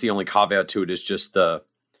again, I guess the only caveat to it is just the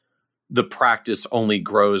practice only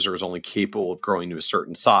grows or is only capable of growing to a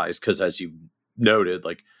certain size. Because as you noted,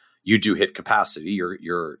 you do hit capacity.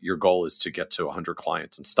 Your goal is to get to 100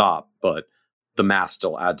 clients and stop, but the math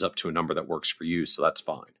still adds up to a number that works for you. So that's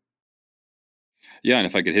fine. Yeah. And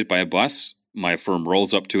if I get hit by a bus, my firm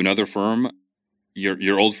rolls up to another firm.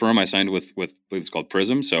 Your old firm I signed with I believe it's called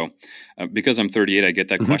Prism. So because I'm 38, I get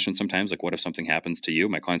that question sometimes, like, what if something happens to you?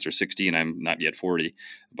 My clients are 60 and I'm not yet 40.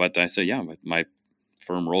 But I say, yeah, my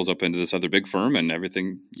firm rolls up into this other big firm and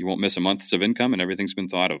everything, you won't miss a month's of income and everything's been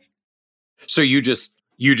thought of. So you just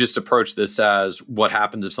approach this as, what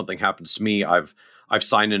happens if something happens to me? I've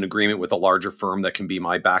signed an agreement with a larger firm that can be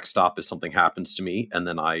my backstop if something happens to me. And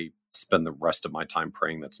then I spend the rest of my time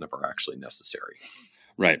praying that's never actually necessary.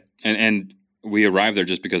 Right. And we arrived there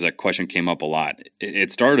just because that question came up a lot. It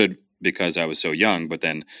started because I was so young, but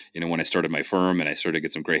then, when I started my firm and I started to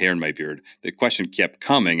get some gray hair in my beard, the question kept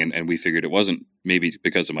coming, and we figured it wasn't maybe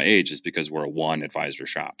because of my age, it's because we're a one advisor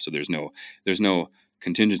shop. So there's no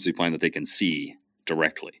contingency plan that they can see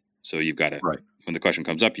directly. So you've got to, right, when the question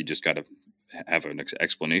comes up, you just got to have an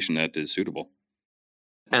explanation that is suitable.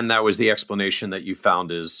 And that was the explanation that you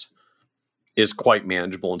found is quite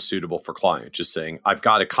manageable and suitable for clients. Just saying, I've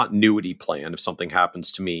got a continuity plan. If something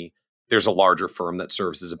happens to me, there's a larger firm that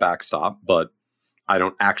serves as a backstop, but I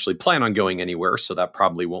don't actually plan on going anywhere. So that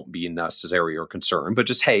probably won't be necessary or concern, but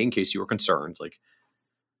just, hey, in case you were concerned,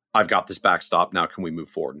 I've got this backstop. Now can we move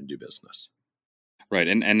forward and do business? Right.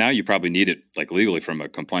 And now you probably need it legally from a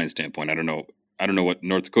compliance standpoint. I don't know what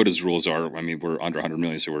North Dakota's rules are. I mean, we're under 100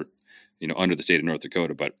 million, so we're under the state of North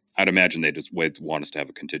Dakota, but I'd imagine they just want us to have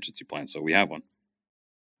a contingency plan. So we have one.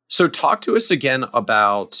 So talk to us again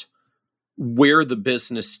about where the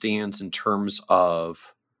business stands in terms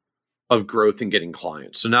of growth and getting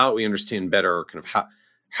clients. So now that we understand better kind of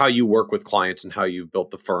how you work with clients and how you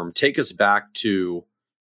built the firm, take us back to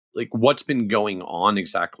what's been going on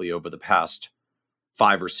exactly over the past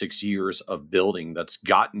 5 or 6 years of building that's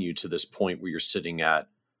gotten you to this point where you're sitting at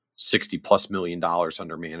 $60+ million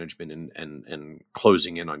under management and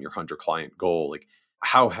closing in on your 100 client goal.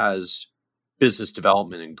 How has business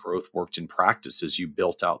development and growth worked in practice as you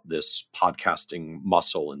built out this podcasting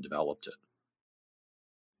muscle and developed it?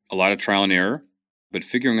 A lot of trial and error, but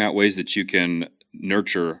figuring out ways that you can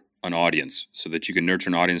nurture an audience so that you can nurture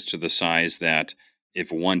an audience to the size that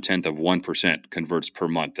if 0.1% converts per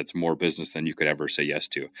month, that's more business than you could ever say yes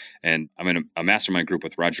to. And I'm in a mastermind group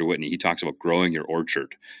with Roger Whitney. He talks about growing your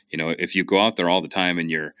orchard. If you go out there all the time and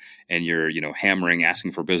you're hammering,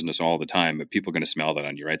 asking for business all the time, people are going to smell that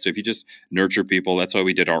on you, right? So if you just nurture people, that's why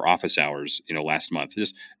we did our office hours, last month.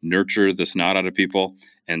 Just nurture the snot out of people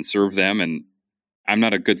and serve them. And I'm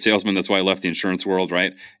not a good salesman. That's why I left the insurance world,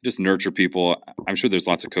 right? Just nurture people. I'm sure there's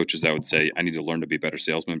lots of coaches that would say, I need to learn to be a better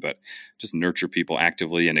salesman, but just nurture people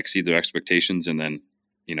actively and exceed their expectations. And then,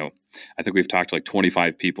 I think we've talked to like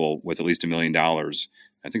 25 people with at least $1 million.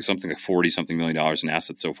 I think something like 40 something $1 million in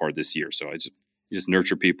assets so far this year. So you just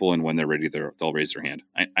nurture people. And when they're ready, they'll raise their hand.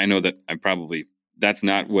 I know that that's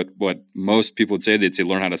not what most people would say. They'd say,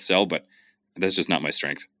 learn how to sell, but that's just not my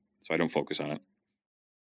strength. So I don't focus on it.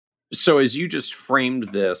 So as you just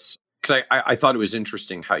framed this, because I thought it was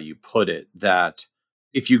interesting how you put it, that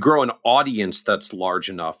if you grow an audience that's large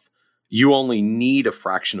enough, you only need a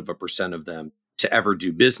fraction of a percent of them to ever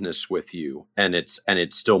do business with you. And it's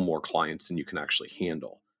still more clients than you can actually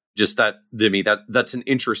handle. Just that, to me, that's an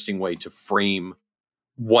interesting way to frame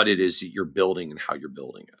what it is that you're building and how you're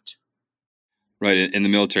building it. Right. In the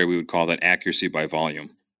military, we would call that accuracy by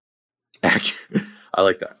volume. I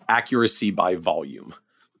like that. Accuracy by volume.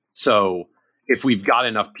 So if we've got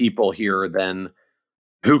enough people here, then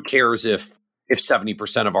who cares if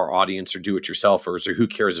 70% of our audience are do-it-yourselfers, or who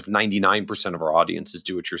cares if 99% of our audience is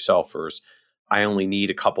do-it-yourselfers? I only need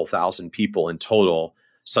a couple thousand people in total,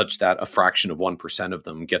 such that a fraction of 1% of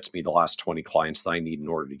them gets me the last 20 clients that I need in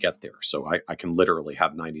order to get there. So I can literally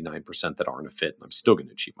have 99% that aren't a fit, and I'm still going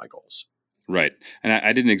to achieve my goals. Right. And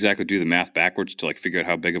I didn't exactly do the math backwards to figure out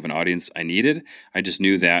how big of an audience I needed. I just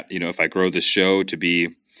knew that, if I grow this show to be,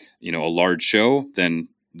 a large show, then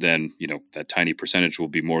that tiny percentage will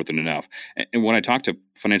be more than enough. And when I talk to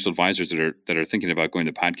financial advisors that are thinking about going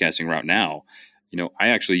the podcasting route now, I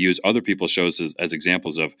actually use other people's shows as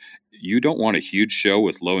examples of, you don't want a huge show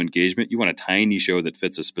with low engagement. You want a tiny show that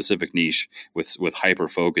fits a specific niche with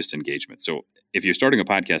hyper-focused engagement. So if you're starting a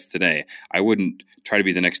podcast today, I wouldn't try to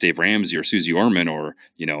be the next Dave Ramsey or Susie Orman or,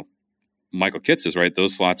 Michael Kitces, right?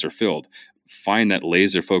 Those slots are filled. Find that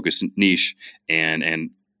laser-focused niche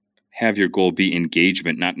and have your goal be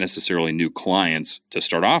engagement, not necessarily new clients to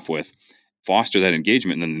start off with. Foster that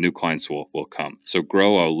engagement, and then the new clients will come. So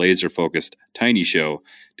grow a laser-focused tiny show.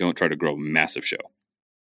 Don't try to grow a massive show.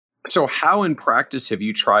 So how in practice have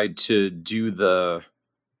you tried to do the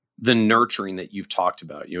nurturing that you've talked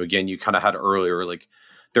about? Again, you kind of had earlier, like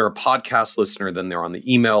they're a podcast listener, then they're on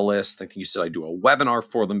the email list. I think you said I do a webinar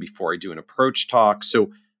for them before I do an approach talk.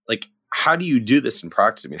 So how do you do this in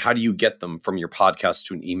practice? I mean, how do you get them from your podcast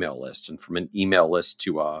to an email list, and from an email list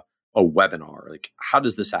to a webinar? How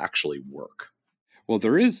does this actually work? Well,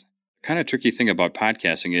 there is kind of tricky thing about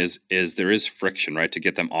podcasting is there is friction, right, to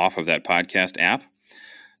get them off of that podcast app.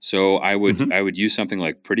 So I would use something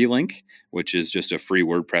like PrettyLink, which is just a free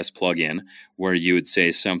WordPress plugin, where you would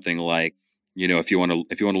say something like, if you want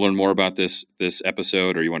to learn more about this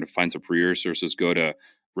episode, or you want to find some free resources, go to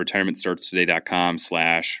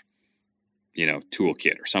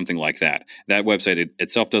retirementstartstoday.com/toolkit or something like that. That website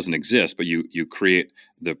itself doesn't exist, but you create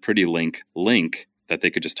the PrettyLink link that they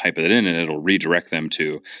could just type it in and it'll redirect them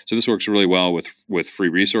to. So this works really well with free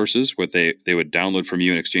resources, what they would download from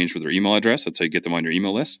you in exchange for their email address. That's how you get them on your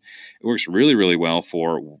email list. It works really, really well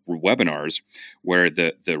for webinars, where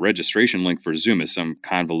the registration link for Zoom is some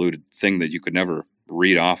convoluted thing that you could never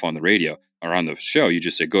read off on the radio or on the show. You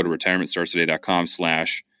just say, go to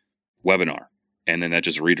retirementstartstoday.com/webinar. And then that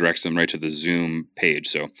just redirects them right to the Zoom page.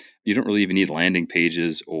 So you don't really even need landing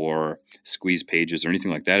pages or squeeze pages or anything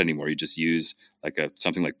like that anymore. You just use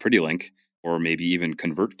something like PrettyLink, or maybe even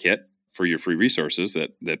ConvertKit for your free resources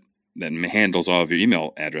that handles all of your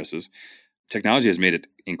email addresses. Technology has made it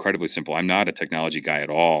incredibly simple. I'm not a technology guy at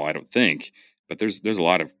all, I don't think, but there's a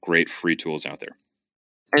lot of great free tools out there.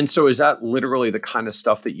 And so is that literally the kind of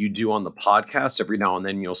stuff that you do on the podcast? Every now and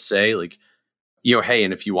then you'll say hey,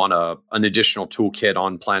 and if you want an additional toolkit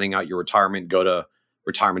on planning out your retirement, go to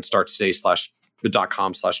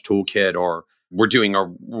retirementstartstoday.com/toolkit, or we're doing a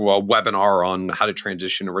webinar on how to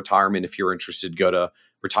transition to retirement. If you're interested, go to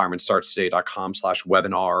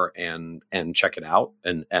retirementstartstoday.com/webinar and check it out.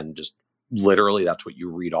 And just literally that's what you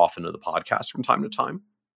read off into the podcast from time to time.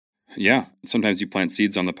 Yeah. Sometimes you plant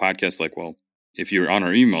seeds on the podcast if you're on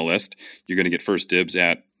our email list, you're going to get first dibs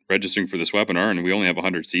at registering for this webinar, and we only have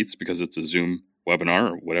 100 seats because it's a Zoom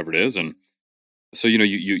webinar or whatever it is. And so,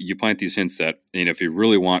 you plant these hints that, if you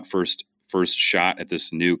really want first shot at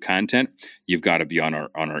this new content, you've got to be on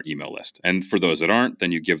our email list. And for those that aren't,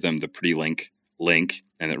 then you give them the PrettyLink link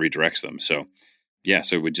and it redirects them. So yeah,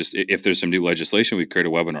 so if there's some new legislation, we create a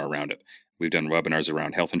webinar around it. We've done webinars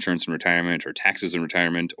around health insurance in retirement, or taxes in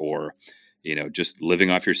retirement, or, just living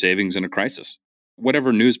off your savings in a crisis.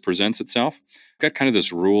 Whatever news presents itself. I've got kind of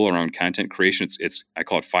this rule around content creation. I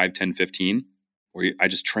call it 5-10-15, where I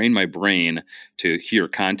just train my brain to hear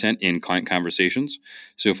content in client conversations.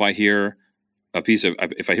 So if I hear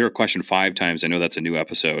if I hear a question 5 times, I know that's a new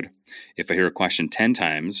episode. If I hear a question 10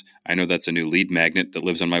 times, I know that's a new lead magnet that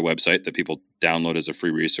lives on my website that people download as a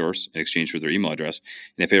free resource in exchange for their email address.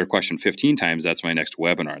 And if I hear a question 15 times, that's my next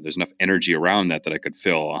webinar. There's enough energy around that I could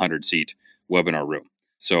fill a 100-seat webinar room.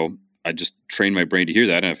 So I just train my brain to hear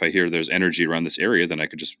that. And if I hear there's energy around this area, then I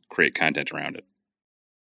could just create content around it.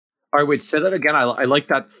 All right, wait, say that again. I like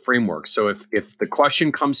that framework. So if the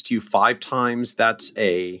question comes to you 5 times,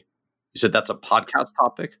 you said that's a podcast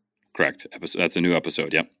topic? Correct. That's a new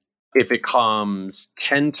episode. Yep. If it comes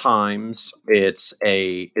 10 times, it's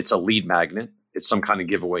a lead magnet. It's some kind of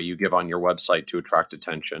giveaway you give on your website to attract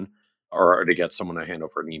attention or to get someone to hand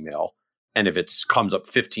over an email. And if it comes up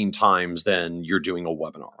 15 times, then you're doing a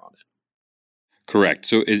webinar on it. Correct.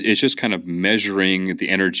 So it's just kind of measuring the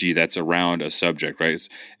energy that's around a subject, right?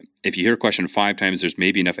 If you hear a question 5 times, there's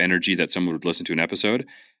maybe enough energy that someone would listen to an episode.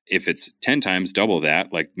 If it's 10 times, double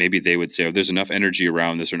that, like maybe they would say, oh, there's enough energy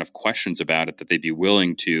around this or enough questions about it that they'd be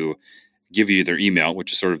willing to give you their email,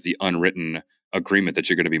 which is sort of the unwritten agreement that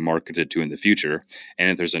you're going to be marketed to in the future. And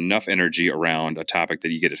if there's enough energy around a topic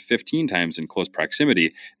that you get it 15 times in close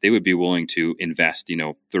proximity, they would be willing to invest,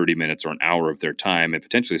 30 minutes or an hour of their time and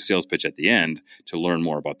potentially a sales pitch at the end to learn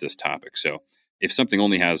more about this topic. So if something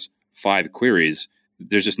only has 5 queries,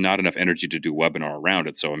 there's just not enough energy to do webinar around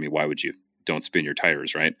it. So, why would you? Don't spin your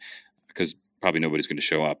tires, right? Because probably nobody's going to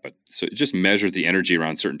show up. But so just measure the energy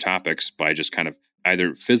around certain topics by just kind of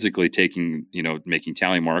either physically taking, making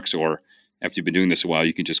tally marks, or after you've been doing this a while,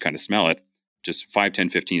 you can just kind of smell it. Just 5, 10,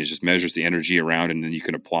 15, it just measures the energy around, and then you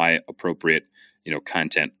can apply appropriate,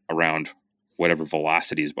 content around whatever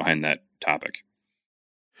velocity is behind that topic.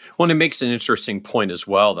 Well, and it makes an interesting point as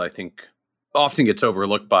well that I think often gets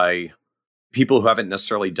overlooked by people who haven't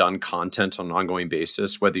necessarily done content on an ongoing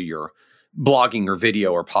basis, whether you're blogging or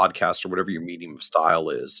video or podcast or whatever your medium of style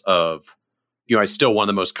is. I still, one of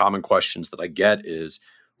the most common questions that I get is,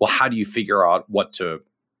 well, how do you figure out what to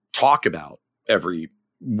talk about every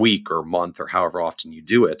week or month or however often you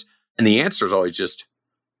do it? And the answer is always just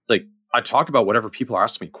like, I talk about whatever people are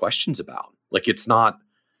asking me questions about. Like, it's not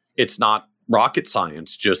rocket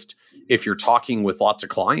science. Just if you're talking with lots of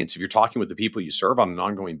clients, if you're talking with the people you serve on an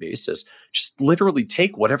ongoing basis, just literally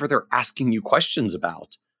take whatever they're asking you questions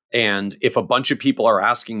about. And if a bunch of people are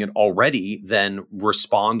asking it already, then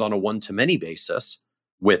respond on a one-to-many basis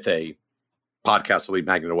with a podcast, a lead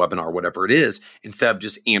magnet, a webinar, whatever it is, instead of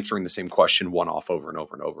just answering the same question one-off over and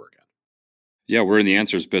over and over again. Yeah, we're in the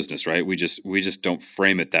answers business, right? We just don't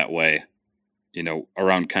frame it that way,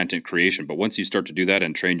 around content creation. But once you start to do that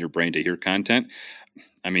and train your brain to hear content,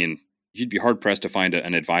 you'd be hard pressed to find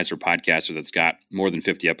an advisor podcaster that's got more than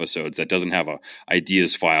 50 episodes that doesn't have a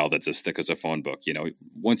ideas file that's as thick as a phone book.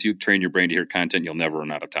 Once you train your brain to hear content, you'll never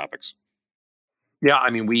run out of topics. Yeah,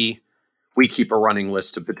 we keep a running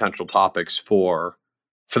list of potential topics for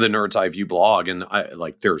the Nerd's Eye View blog, and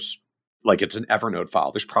there's it's an Evernote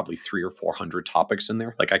file. There's probably 300 or 400 topics in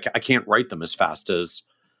there. Like I can't write them as fast as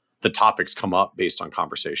the topics come up based on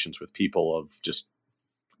conversations with people of just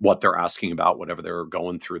what they're asking about, whatever they're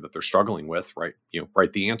going through that they're struggling with, right?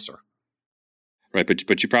 Write the answer. Right,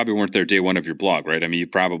 but you probably weren't there day one of your blog, right? You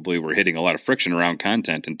probably were hitting a lot of friction around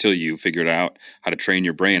content until you figured out how to train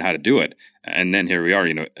your brain how to do it, and then here we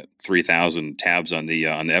are, 3,000 tabs on the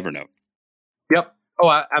Evernote. Yep.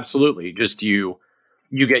 Oh, absolutely. Just you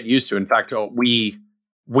get used to. In fact, we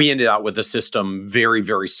ended out with a system very,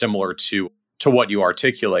 very similar to what you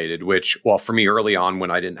articulated. Which, well, for me early on when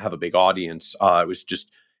I didn't have a big audience, it was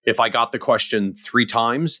just if I got the question 3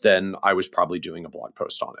 times, then I was probably doing a blog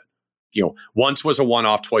post on it. Once was a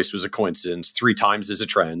one-off, twice was a coincidence, 3 times is a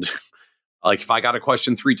trend. Like if I got a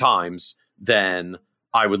question 3 times, then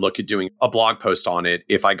I would look at doing a blog post on it.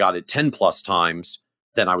 If I got it 10 plus times,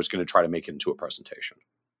 then I was going to try to make it into a presentation.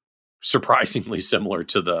 Surprisingly similar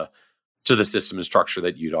to the system and structure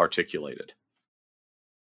that you'd articulated.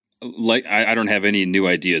 Like I don't have any new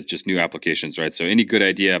ideas, just new applications, right? So any good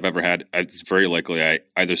idea I've ever had, it's very likely I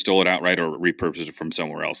either stole it outright or repurposed it from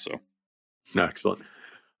somewhere else. So excellent.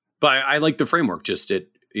 But I like the framework. Just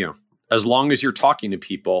as long as you're talking to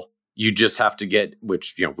people, you just have to get,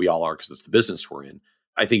 which we all are because it's the business we're in.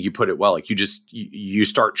 I think you put it well. Like you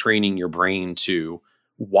start training your brain to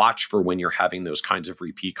watch for when you're having those kinds of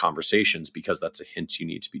repeat conversations, because that's a hint you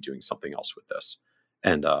need to be doing something else with this,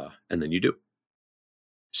 and then you do.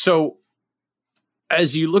 So,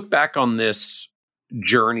 as you look back on this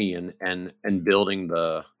journey and building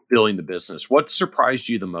the business, what surprised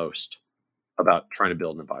you the most about trying to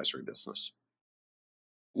build an advisory business?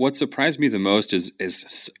 What surprised me the most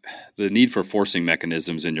is the need for forcing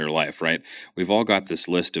mechanisms in your life, right? We've all got this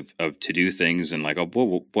list of to-do things and like, oh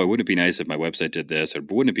boy, wouldn't it be nice if my website did this, or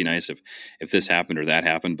wouldn't it be nice if this happened or that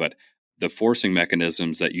happened? But the forcing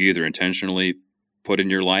mechanisms that you either intentionally put in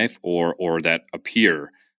your life or that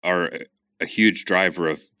appear are a huge driver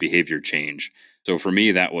of behavior change. So for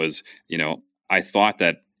me, that was, I thought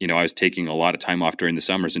that, I was taking a lot of time off during the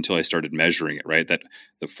summers until I started measuring it, right? That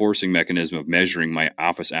the forcing mechanism of measuring my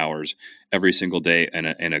office hours every single day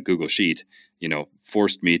in a Google Sheet,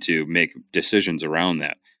 forced me to make decisions around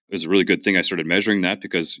that. It was a really good thing I started measuring that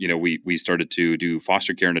because, we started to do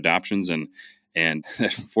foster care and adoptions and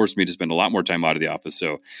that forced me to spend a lot more time out of the office.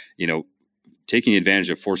 So, taking advantage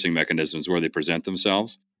of forcing mechanisms where they present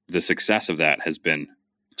themselves, the success of that has been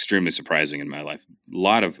extremely surprising in my life. A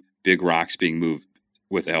lot of big rocks being moved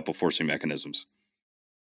with the help of forcing mechanisms.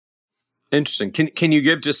 Interesting. Can you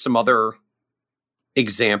give just some other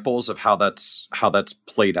examples of how that's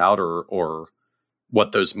played out or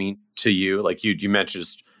what those mean to you? Like you mentioned,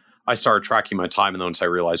 I started tracking my time, and then once I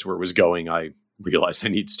realized where it was going, I realized I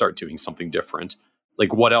need to start doing something different.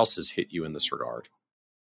 Like what else has hit you in this regard?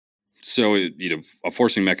 So, a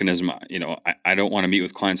forcing mechanism, I don't want to meet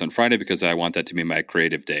with clients on Friday because I want that to be my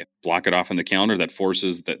creative day. Block it off on the calendar. That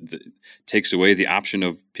forces, that takes away the option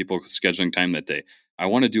of people scheduling time that day. I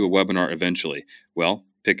want to do a webinar eventually. Well,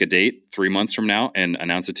 pick a date 3 months from now and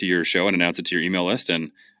announce it to your show and announce it to your email list.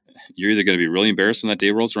 And you're either going to be really embarrassed when that day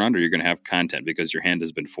rolls around or you're going to have content because your hand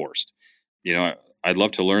has been forced. I'd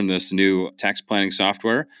love to learn this new tax planning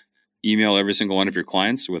software. Email every single one of your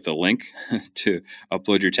clients with a link to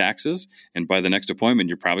upload your taxes. And by the next appointment,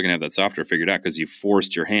 you're probably going to have that software figured out because you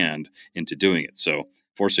forced your hand into doing it. So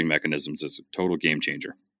forcing mechanisms is a total game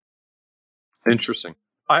changer. Interesting.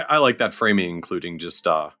 I like that framing, including just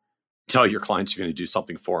tell your clients you're going to do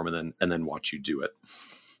something for them and then watch you do it.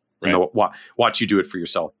 Right. Watch you do it for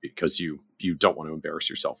yourself because you don't want to embarrass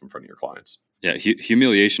yourself in front of your clients. Yeah,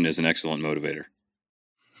 humiliation is an excellent motivator.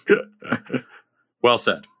 Well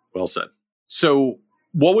said. Well said. So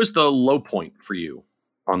what was the low point for you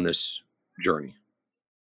on this journey?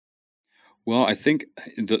 Well, I think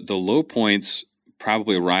the low points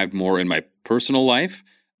probably arrived more in my personal life,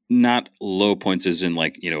 not low points as in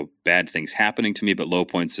like, bad things happening to me, but low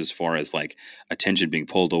points as far as like attention being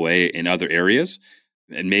pulled away in other areas.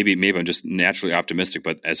 And maybe I'm just naturally optimistic,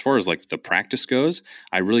 but as far as like the practice goes,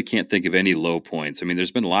 I really can't think of any low points. I mean,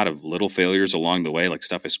 there's been a lot of little failures along the way, like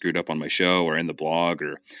stuff I screwed up on my show or in the blog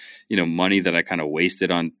or, money that I kind of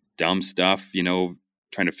wasted on dumb stuff,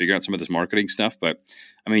 trying to figure out some of this marketing stuff. But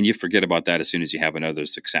I mean, you forget about that as soon as you have another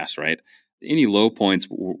success, right? Any low points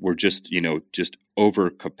were just, just over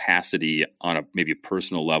capacity on a maybe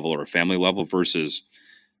personal level or a family level versus,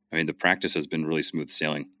 the practice has been really smooth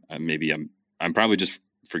sailing. Maybe I'm probably just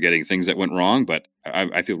forgetting things that went wrong, but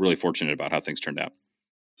I feel really fortunate about how things turned out.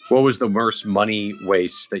 What was the worst money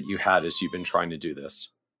waste that you had as you've been trying to do this?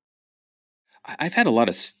 I've had a lot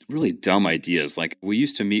of really dumb ideas. Like we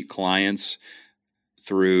used to meet clients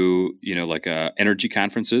through, energy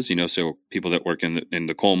conferences, so people that work in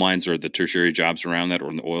the coal mines or the tertiary jobs around that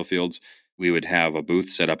or in the oil fields, we would have a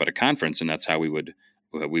booth set up at a conference and that's how we would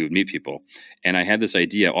meet people. And I had this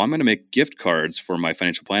idea, I'm going to make gift cards for my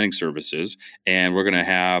financial planning services. And we're going to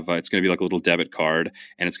have, it's going to be like a little debit card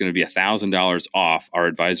and it's going to be $1,000 off our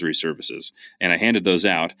advisory services. And I handed those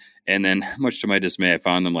out. And then much to my dismay, I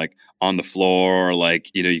found them like on the floor,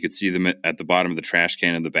 like, you could see them at the bottom of the trash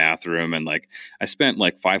can in the bathroom. And like, I spent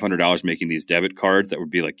like $500 making these debit cards that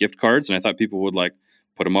would be like gift cards. And I thought people would like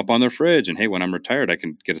put them up on their fridge and hey, when I'm retired, I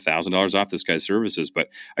can get $1,000 off this guy's services. But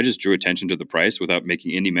I just drew attention to the price without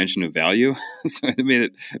making any mention of value. So I mean,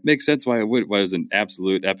 it makes sense why it was an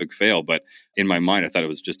absolute epic fail. But in my mind, I thought it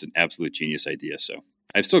was just an absolute genius idea. So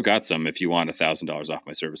I've still got some. If you want $1,000 off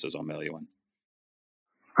my services, I'll mail you one.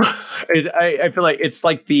 I feel like it's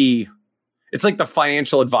like the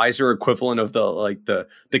financial advisor equivalent of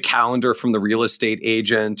the calendar from the real estate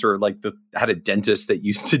agent, or like had a dentist that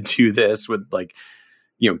used to do this with like,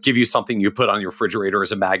 give you something you put on your refrigerator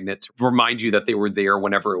as a magnet to remind you that they were there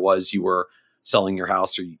whenever it was you were selling your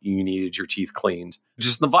house or you needed your teeth cleaned.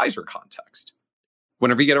 Just in the advisor context.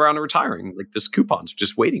 Whenever you get around to retiring, like this coupon's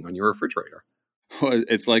just waiting on your refrigerator. Well,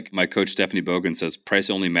 it's like my coach, Stephanie Bogan, says, price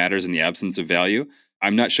only matters in the absence of value.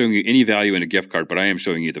 I'm not showing you any value in a gift card, but I am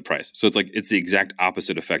showing you the price. So it's like, it's the exact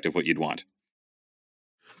opposite effect of what you'd want.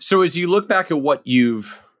 So as you look back at what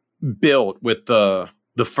you've built with the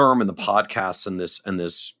firm and the podcast and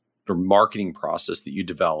this marketing process that you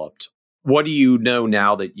developed, what do you know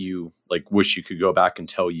now that you like wish you could go back and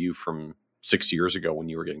tell you from 6 years ago when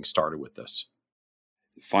you were getting started with this?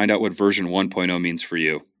 find out what version 1.0 means for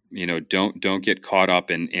you. Don't get caught up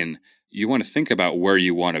in you want to think about where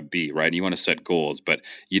you want to be, right? You want to set goals, but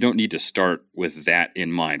you don't need to start with that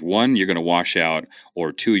in mind. One, you're going to wash out,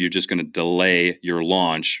 or two, you're just going to delay your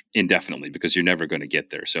launch indefinitely because you're never going to get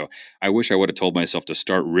there. So I wish I would have told myself to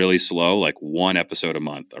start really slow, like 1 episode a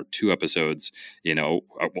month or 2 episodes, an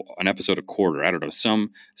episode a quarter. I don't know,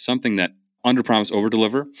 something that under promise, over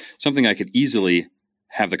deliver, something I could easily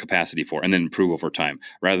have the capacity for and then improve over time,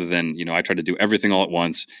 rather than, I tried to do everything all at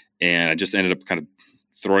once and I just ended up kind of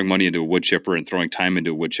throwing money into a wood chipper and throwing time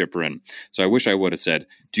into a wood chipper. And so I wish I would have said,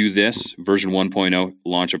 do this, version 1.0,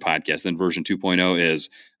 launch a podcast. Then version 2.0 is,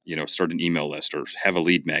 start an email list or have a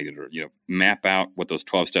lead magnet or, map out what those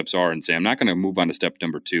 12 steps are and say, I'm not going to move on to step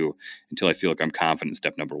number 2 until I feel like I'm confident in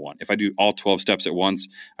step number 1. If I do all 12 steps at once,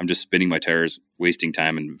 I'm just spinning my tires, wasting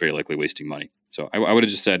time and very likely wasting money. So I would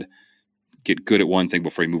have just said, get good at one thing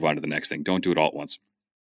before you move on to the next thing. Don't do it all at once.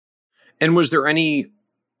 And was there any,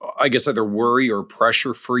 I guess, either worry or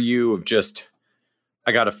pressure for you of just,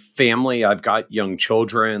 I got a family, I've got young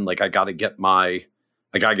children, like I got to get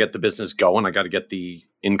the business going. I got to get the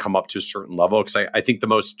income up to a certain level. Because I think the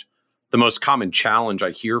most common challenge I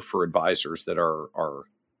hear for advisors that are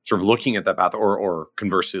sort of looking at that path or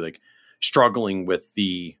conversely, like struggling with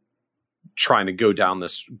the trying to go down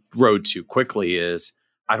this road too quickly is,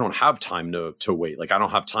 I don't have time to wait. Like I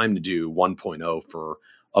don't have time to do 1.0 for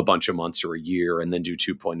a bunch of months or a year and then do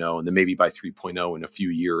 2.0. And then maybe by 3.0 in a few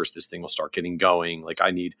years, this thing will start getting going. Like I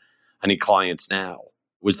need clients now.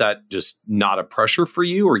 Was that just not a pressure for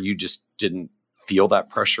you, or you just didn't feel that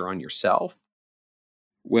pressure on yourself?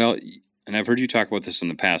 Well, and I've heard you talk about this in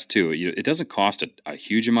the past too. It doesn't cost a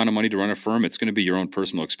huge amount of money to run a firm. It's going to be your own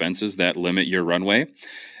personal expenses that limit your runway.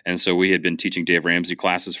 And so we had been teaching Dave Ramsey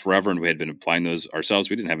classes forever, and we had been applying those ourselves.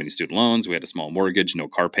 We didn't have any student loans. We had a small mortgage, no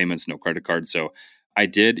car payments, no credit cards. So we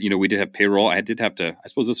did have payroll. I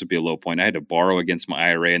suppose this would be a low point. I had to borrow against my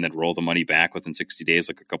IRA and then roll the money back within 60 days,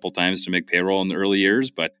 like a couple times to make payroll in the early years.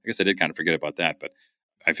 But I guess I did kind of forget about that. But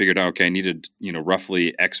I figured out, okay, I needed,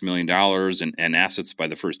 roughly X million dollars and assets by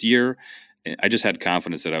the first year. I just had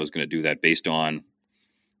confidence that I was going to do that based on,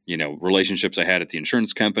 relationships I had at the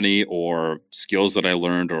insurance company or skills that I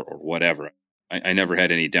learned or whatever. I never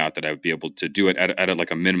had any doubt that I would be able to do it at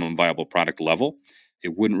like a minimum viable product level.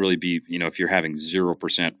 It wouldn't really be, if you're having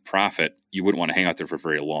 0% profit, you wouldn't want to hang out there for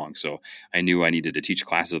very long. So I knew I needed to teach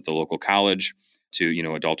classes at the local college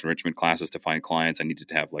to, adult enrichment classes to find clients. I needed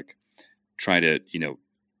to have try to,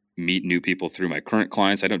 meet new people through my current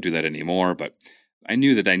clients. I don't do that anymore, but I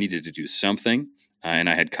knew that I needed to do something. And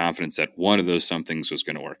I had confidence that one of those somethings was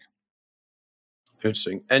going to work.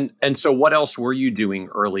 Interesting. And so what else were you doing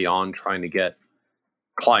early on trying to get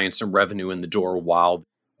clients and revenue in the door while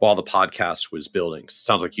the podcast was building?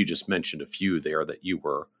 Sounds like you just mentioned a few there that you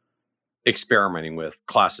were experimenting with,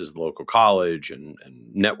 classes at the local college and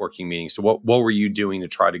networking meetings. So what were you doing to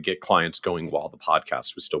try to get clients going while the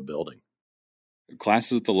podcast was still building?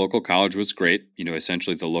 Classes at the local college was great.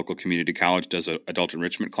 Essentially the local community college does adult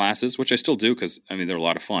enrichment classes, which I still do because they're a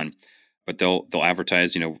lot of fun. But they'll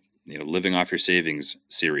advertise, living off your savings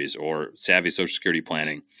series or savvy Social Security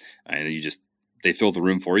planning, and they fill the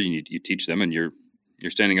room for you. And you teach them, and you're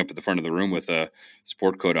standing up at the front of the room with a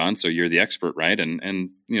sport coat on, so you're the expert, right? And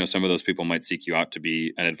some of those people might seek you out to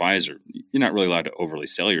be an advisor. You're not really allowed to overly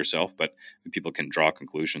sell yourself, but people can draw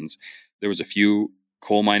conclusions. There was a few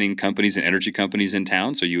coal mining companies and energy companies in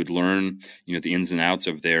town, so you would learn, the ins and outs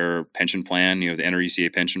of their pension plan, the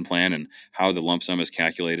NRECA pension plan, and how the lump sum is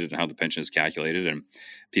calculated and how the pension is calculated. And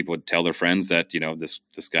people would tell their friends that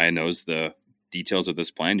this guy knows the details of this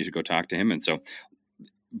plan. You should go talk to him. And so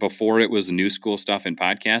before it was new school stuff in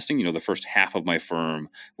podcasting, the first half of my firm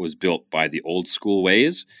was built by the old school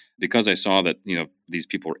ways. Because I saw that, these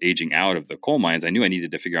people were aging out of the coal mines, I knew I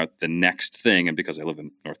needed to figure out the next thing. And because I live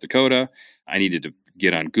in North Dakota, I needed to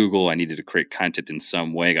get on Google. I needed to create content in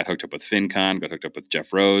some way. Got hooked up with FinCon, got hooked up with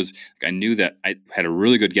Jeff Rose. I knew that I had a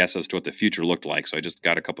really good guess as to what the future looked like. So I just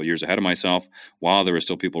got a couple of years ahead of myself while there were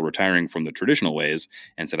still people retiring from the traditional ways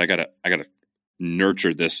and said, I gotta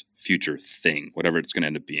nurture this future thing, whatever it's going to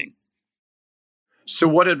end up being. So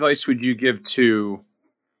what advice would you give to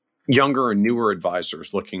younger and newer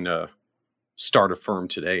advisors looking to start a firm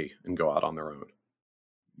today and go out on their own?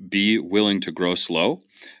 Be willing to grow slow,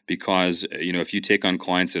 because if you take on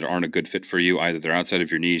clients that aren't a good fit for you, either they're outside of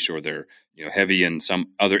your niche or they're heavy in some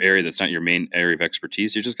other area that's not your main area of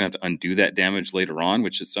expertise, you're just going to have to undo that damage later on,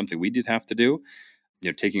 which is something we did have to do.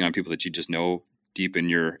 Taking on people that you just know deep in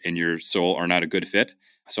your soul are not a good fit.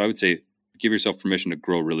 So I would say give yourself permission to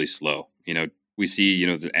grow really slow. we see,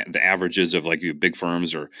 the averages of like big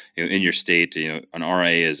firms or in your state, an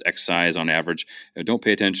RIA is X size on average. Don't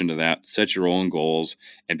pay attention to that. Set your own goals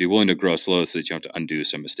and be willing to grow slow so that you don't have to undo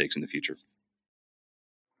some mistakes in the future.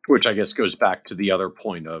 Which I guess goes back to the other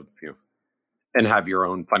point of, and have your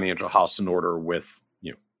own financial house in order with,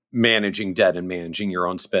 managing debt and managing your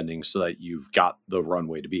own spending so that you've got the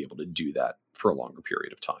runway to be able to do that for a longer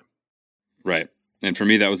period of time. Right. And for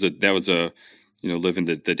me, that was a living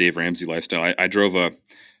the Dave Ramsey lifestyle. I drove a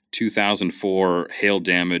 2004 hail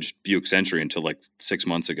damaged Buick Century until like 6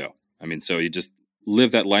 months ago. I mean, so you just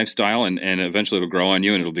live that lifestyle and eventually it'll grow on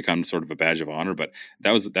you and it'll become sort of a badge of honor. But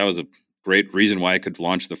that was a great reason why I could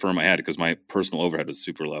launch the firm I had, because my personal overhead was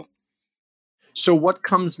super low. So what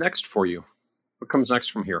comes next for you? What comes next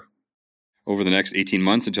from here? Over the next 18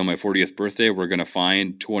 months until my 40th birthday, we're going to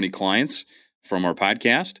find 20 clients from our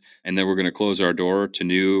podcast, and then we're going to close our door to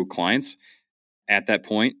new clients. At that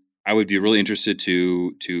point, I would be really interested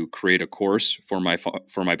to create a course for my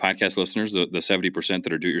podcast listeners, the 70%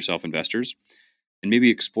 that are do-it-yourself investors, and maybe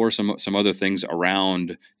explore some other things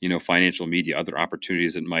around financial media, other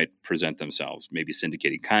opportunities that might present themselves. Maybe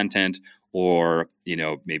syndicating content, or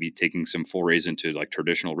maybe taking some forays into like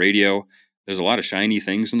traditional radio. There's a lot of shiny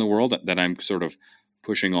things in the world that I'm sort of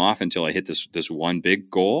pushing off until I hit this one big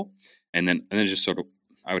goal, and then just sort of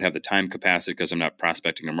I would have the time capacity, because I'm not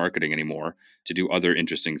prospecting or marketing anymore, to do other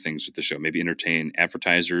interesting things with the show. Maybe entertain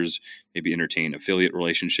advertisers, maybe entertain affiliate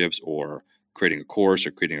relationships, or creating a course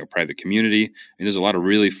or creating a private community. And there's a lot of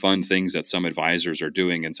really fun things that some advisors are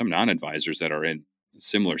doing and some non-advisors that are in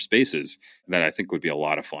similar spaces that I think would be a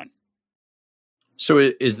lot of fun. So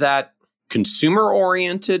is that consumer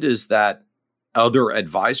oriented? Is that other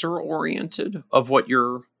advisor oriented of what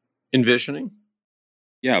you're envisioning?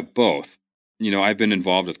 Yeah, both. I've been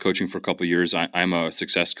involved with coaching for a couple of years. I'm a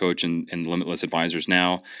success coach in Limitless Advisors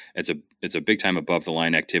now. It's a big time above the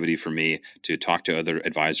line activity for me to talk to other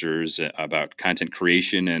advisors about content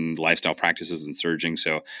creation and lifestyle practices and surging.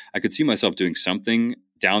 So I could see myself doing something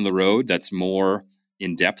down the road that's more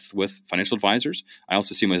in depth with financial advisors. I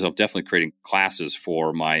also see myself definitely creating classes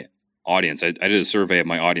for my audience. I did a survey of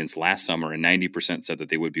my audience last summer, and 90% said that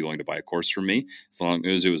they would be willing to buy a course from me as long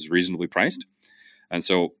as it was reasonably priced. And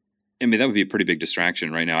so, that would be a pretty big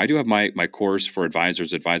distraction right now. I do have my course for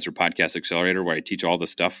advisors, Advisor Podcast Accelerator, where I teach all the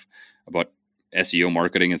stuff about SEO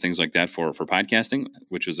marketing and things like that for podcasting,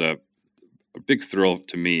 which was a big thrill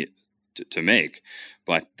to me to make.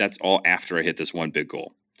 But that's all after I hit this one big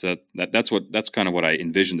goal. So that's kind of what I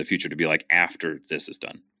envision the future to be like after this is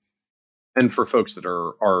done. And for folks that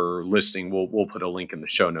are listening, we'll put a link in the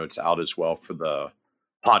show notes out as well for the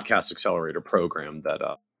Podcast Accelerator program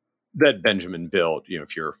that Benjamin built.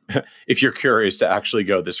 If you're curious to actually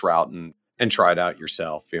go this route and try it out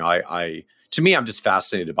yourself, to me, I'm just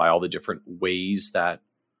fascinated by all the different ways that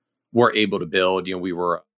we're able to build.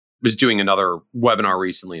 Was doing another webinar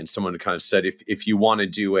recently, and someone kind of said, if you want to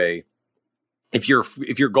do if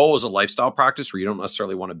your goal is a lifestyle practice where you don't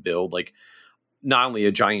necessarily want to build like not only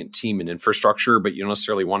a giant team and infrastructure, but you don't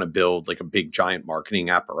necessarily want to build like a big giant marketing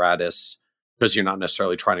apparatus because you're not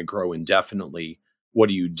necessarily trying to grow indefinitely. What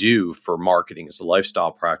do you do for marketing as a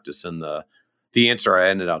lifestyle practice? And the answer I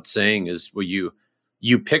ended up saying is, well,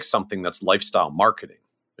 you pick something that's lifestyle marketing.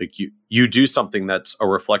 Like you do something that's a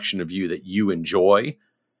reflection of you that you enjoy,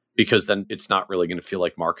 because then it's not really going to feel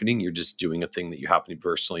like marketing. You're just doing a thing that you happen to be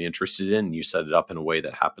personally interested in. And you set it up in a way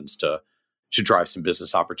that happens to drive some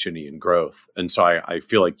business opportunity and growth. And so I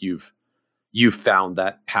feel like you've found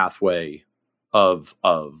that pathway of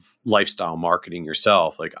lifestyle marketing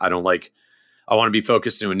yourself. Like I want to be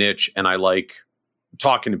focused in a niche, and I like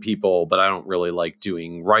talking to people, but I don't really like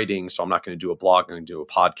doing writing. So I'm not going to do a blog. I'm going to do a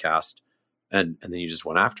podcast. And then you just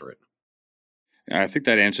went after it. I think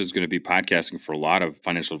that answer is going to be podcasting for a lot of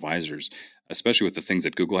financial advisors, especially with the things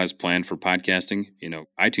that Google has planned for podcasting.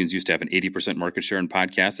 iTunes used to have an 80% market share in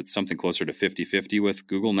podcasts. It's something closer to 50-50 with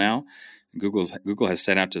Google now. Google has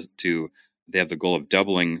set out they have the goal of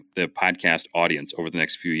doubling the podcast audience over the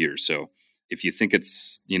next few years. So if you think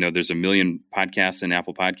it's, there's 1 million podcasts in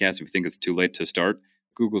Apple Podcasts, if you think it's too late to start,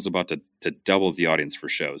 Google's about to double the audience for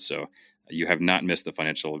shows. So you have not missed the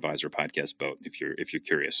Financial Advisor podcast boat if you're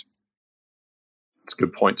curious. It's a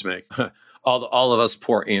good point to make. All of us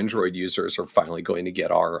poor Android users are finally going to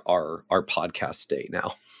get our podcast day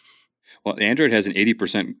now. Well, Android has an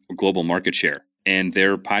 80% global market share, and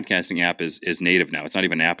their podcasting app is native now. It's not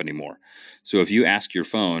even an app anymore. So if you ask your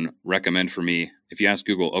phone, if you ask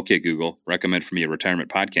Google, okay, Google, recommend for me a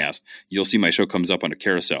retirement podcast, you'll see my show comes up on a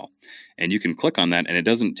carousel. And you can click on that, and it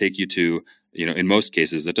doesn't take you to, in most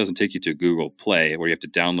cases, it doesn't take you to Google Play where you have to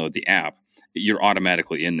download the app. You're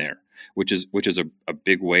automatically in there. which is a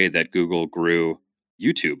big way that Google grew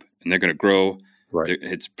YouTube, and they're going to grow. Right.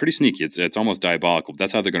 It's pretty sneaky. It's almost diabolical.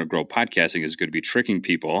 That's how they're going to grow. Podcasting is going to be tricking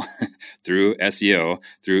people through SEO,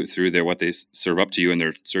 through their what they serve up to you in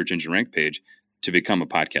their search engine rank page to become a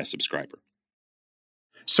podcast subscriber.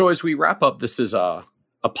 So as we wrap up, this is a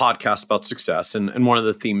podcast about success, and one of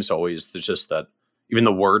the themes always is just that even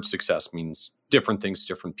the word success means different things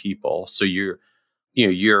to different people. So you're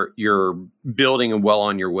building and well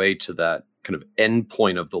on your way to that kind of end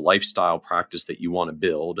point of the lifestyle practice that you want to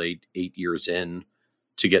build 8 years in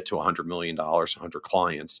to get to $100 million, 100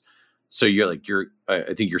 clients. So I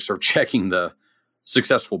think you're sort of checking the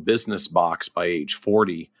successful business box by age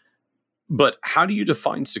 40. But how do you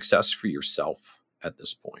define success for yourself at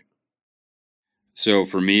this point? So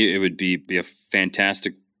for me, it would be a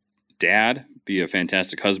fantastic dad, be a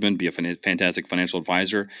fantastic husband, be a fantastic financial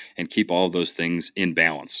advisor, and keep all of those things in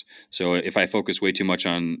balance. So if I focus way too much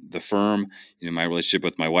on the firm, my relationship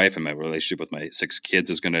with my wife and my relationship with my 6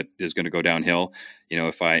 kids is going to go downhill.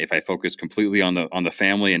 If I focus completely on the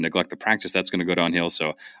family and neglect the practice, that's going to go downhill.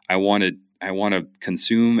 So I want to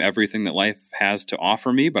consume everything that life has to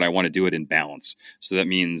offer me, but I want to do it in balance. So that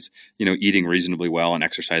means, eating reasonably well and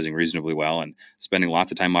exercising reasonably well and spending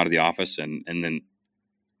lots of time out of the office and then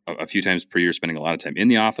a few times per year spending a lot of time in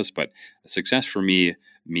the office. But success for me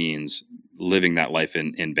means living that life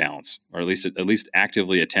in balance, or at least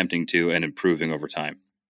actively attempting to and improving over time.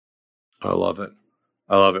 I love it.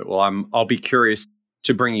 Well, I'll be curious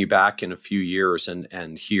to bring you back in a few years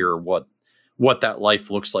and hear what that life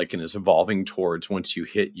looks like and is evolving towards once you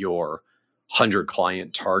hit your 100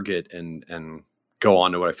 client target and go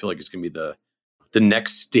on to what I feel like is going to be the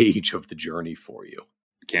next stage of the journey for you.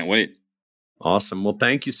 Can't wait. Awesome. Well,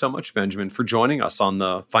 thank you so much, Benjamin, for joining us on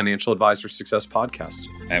the Financial Advisor Success Podcast.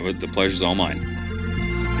 The pleasure's all mine.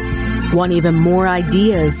 Want even more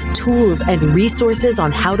ideas, tools, and resources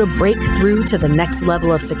on how to break through to the next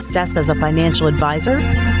level of success as a financial advisor?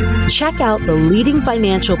 Check out the leading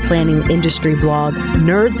financial planning industry blog,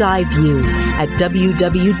 Nerd's Eye View, at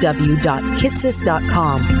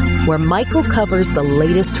www.kitces.com, where Michael covers the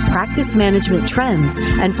latest practice management trends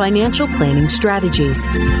and financial planning strategies.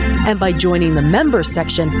 And by joining the members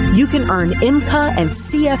section, you can earn IMCA and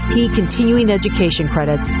CFP continuing education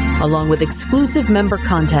credits, along with exclusive member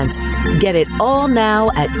content. Get it all now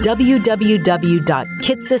at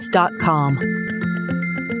www.kitces.com.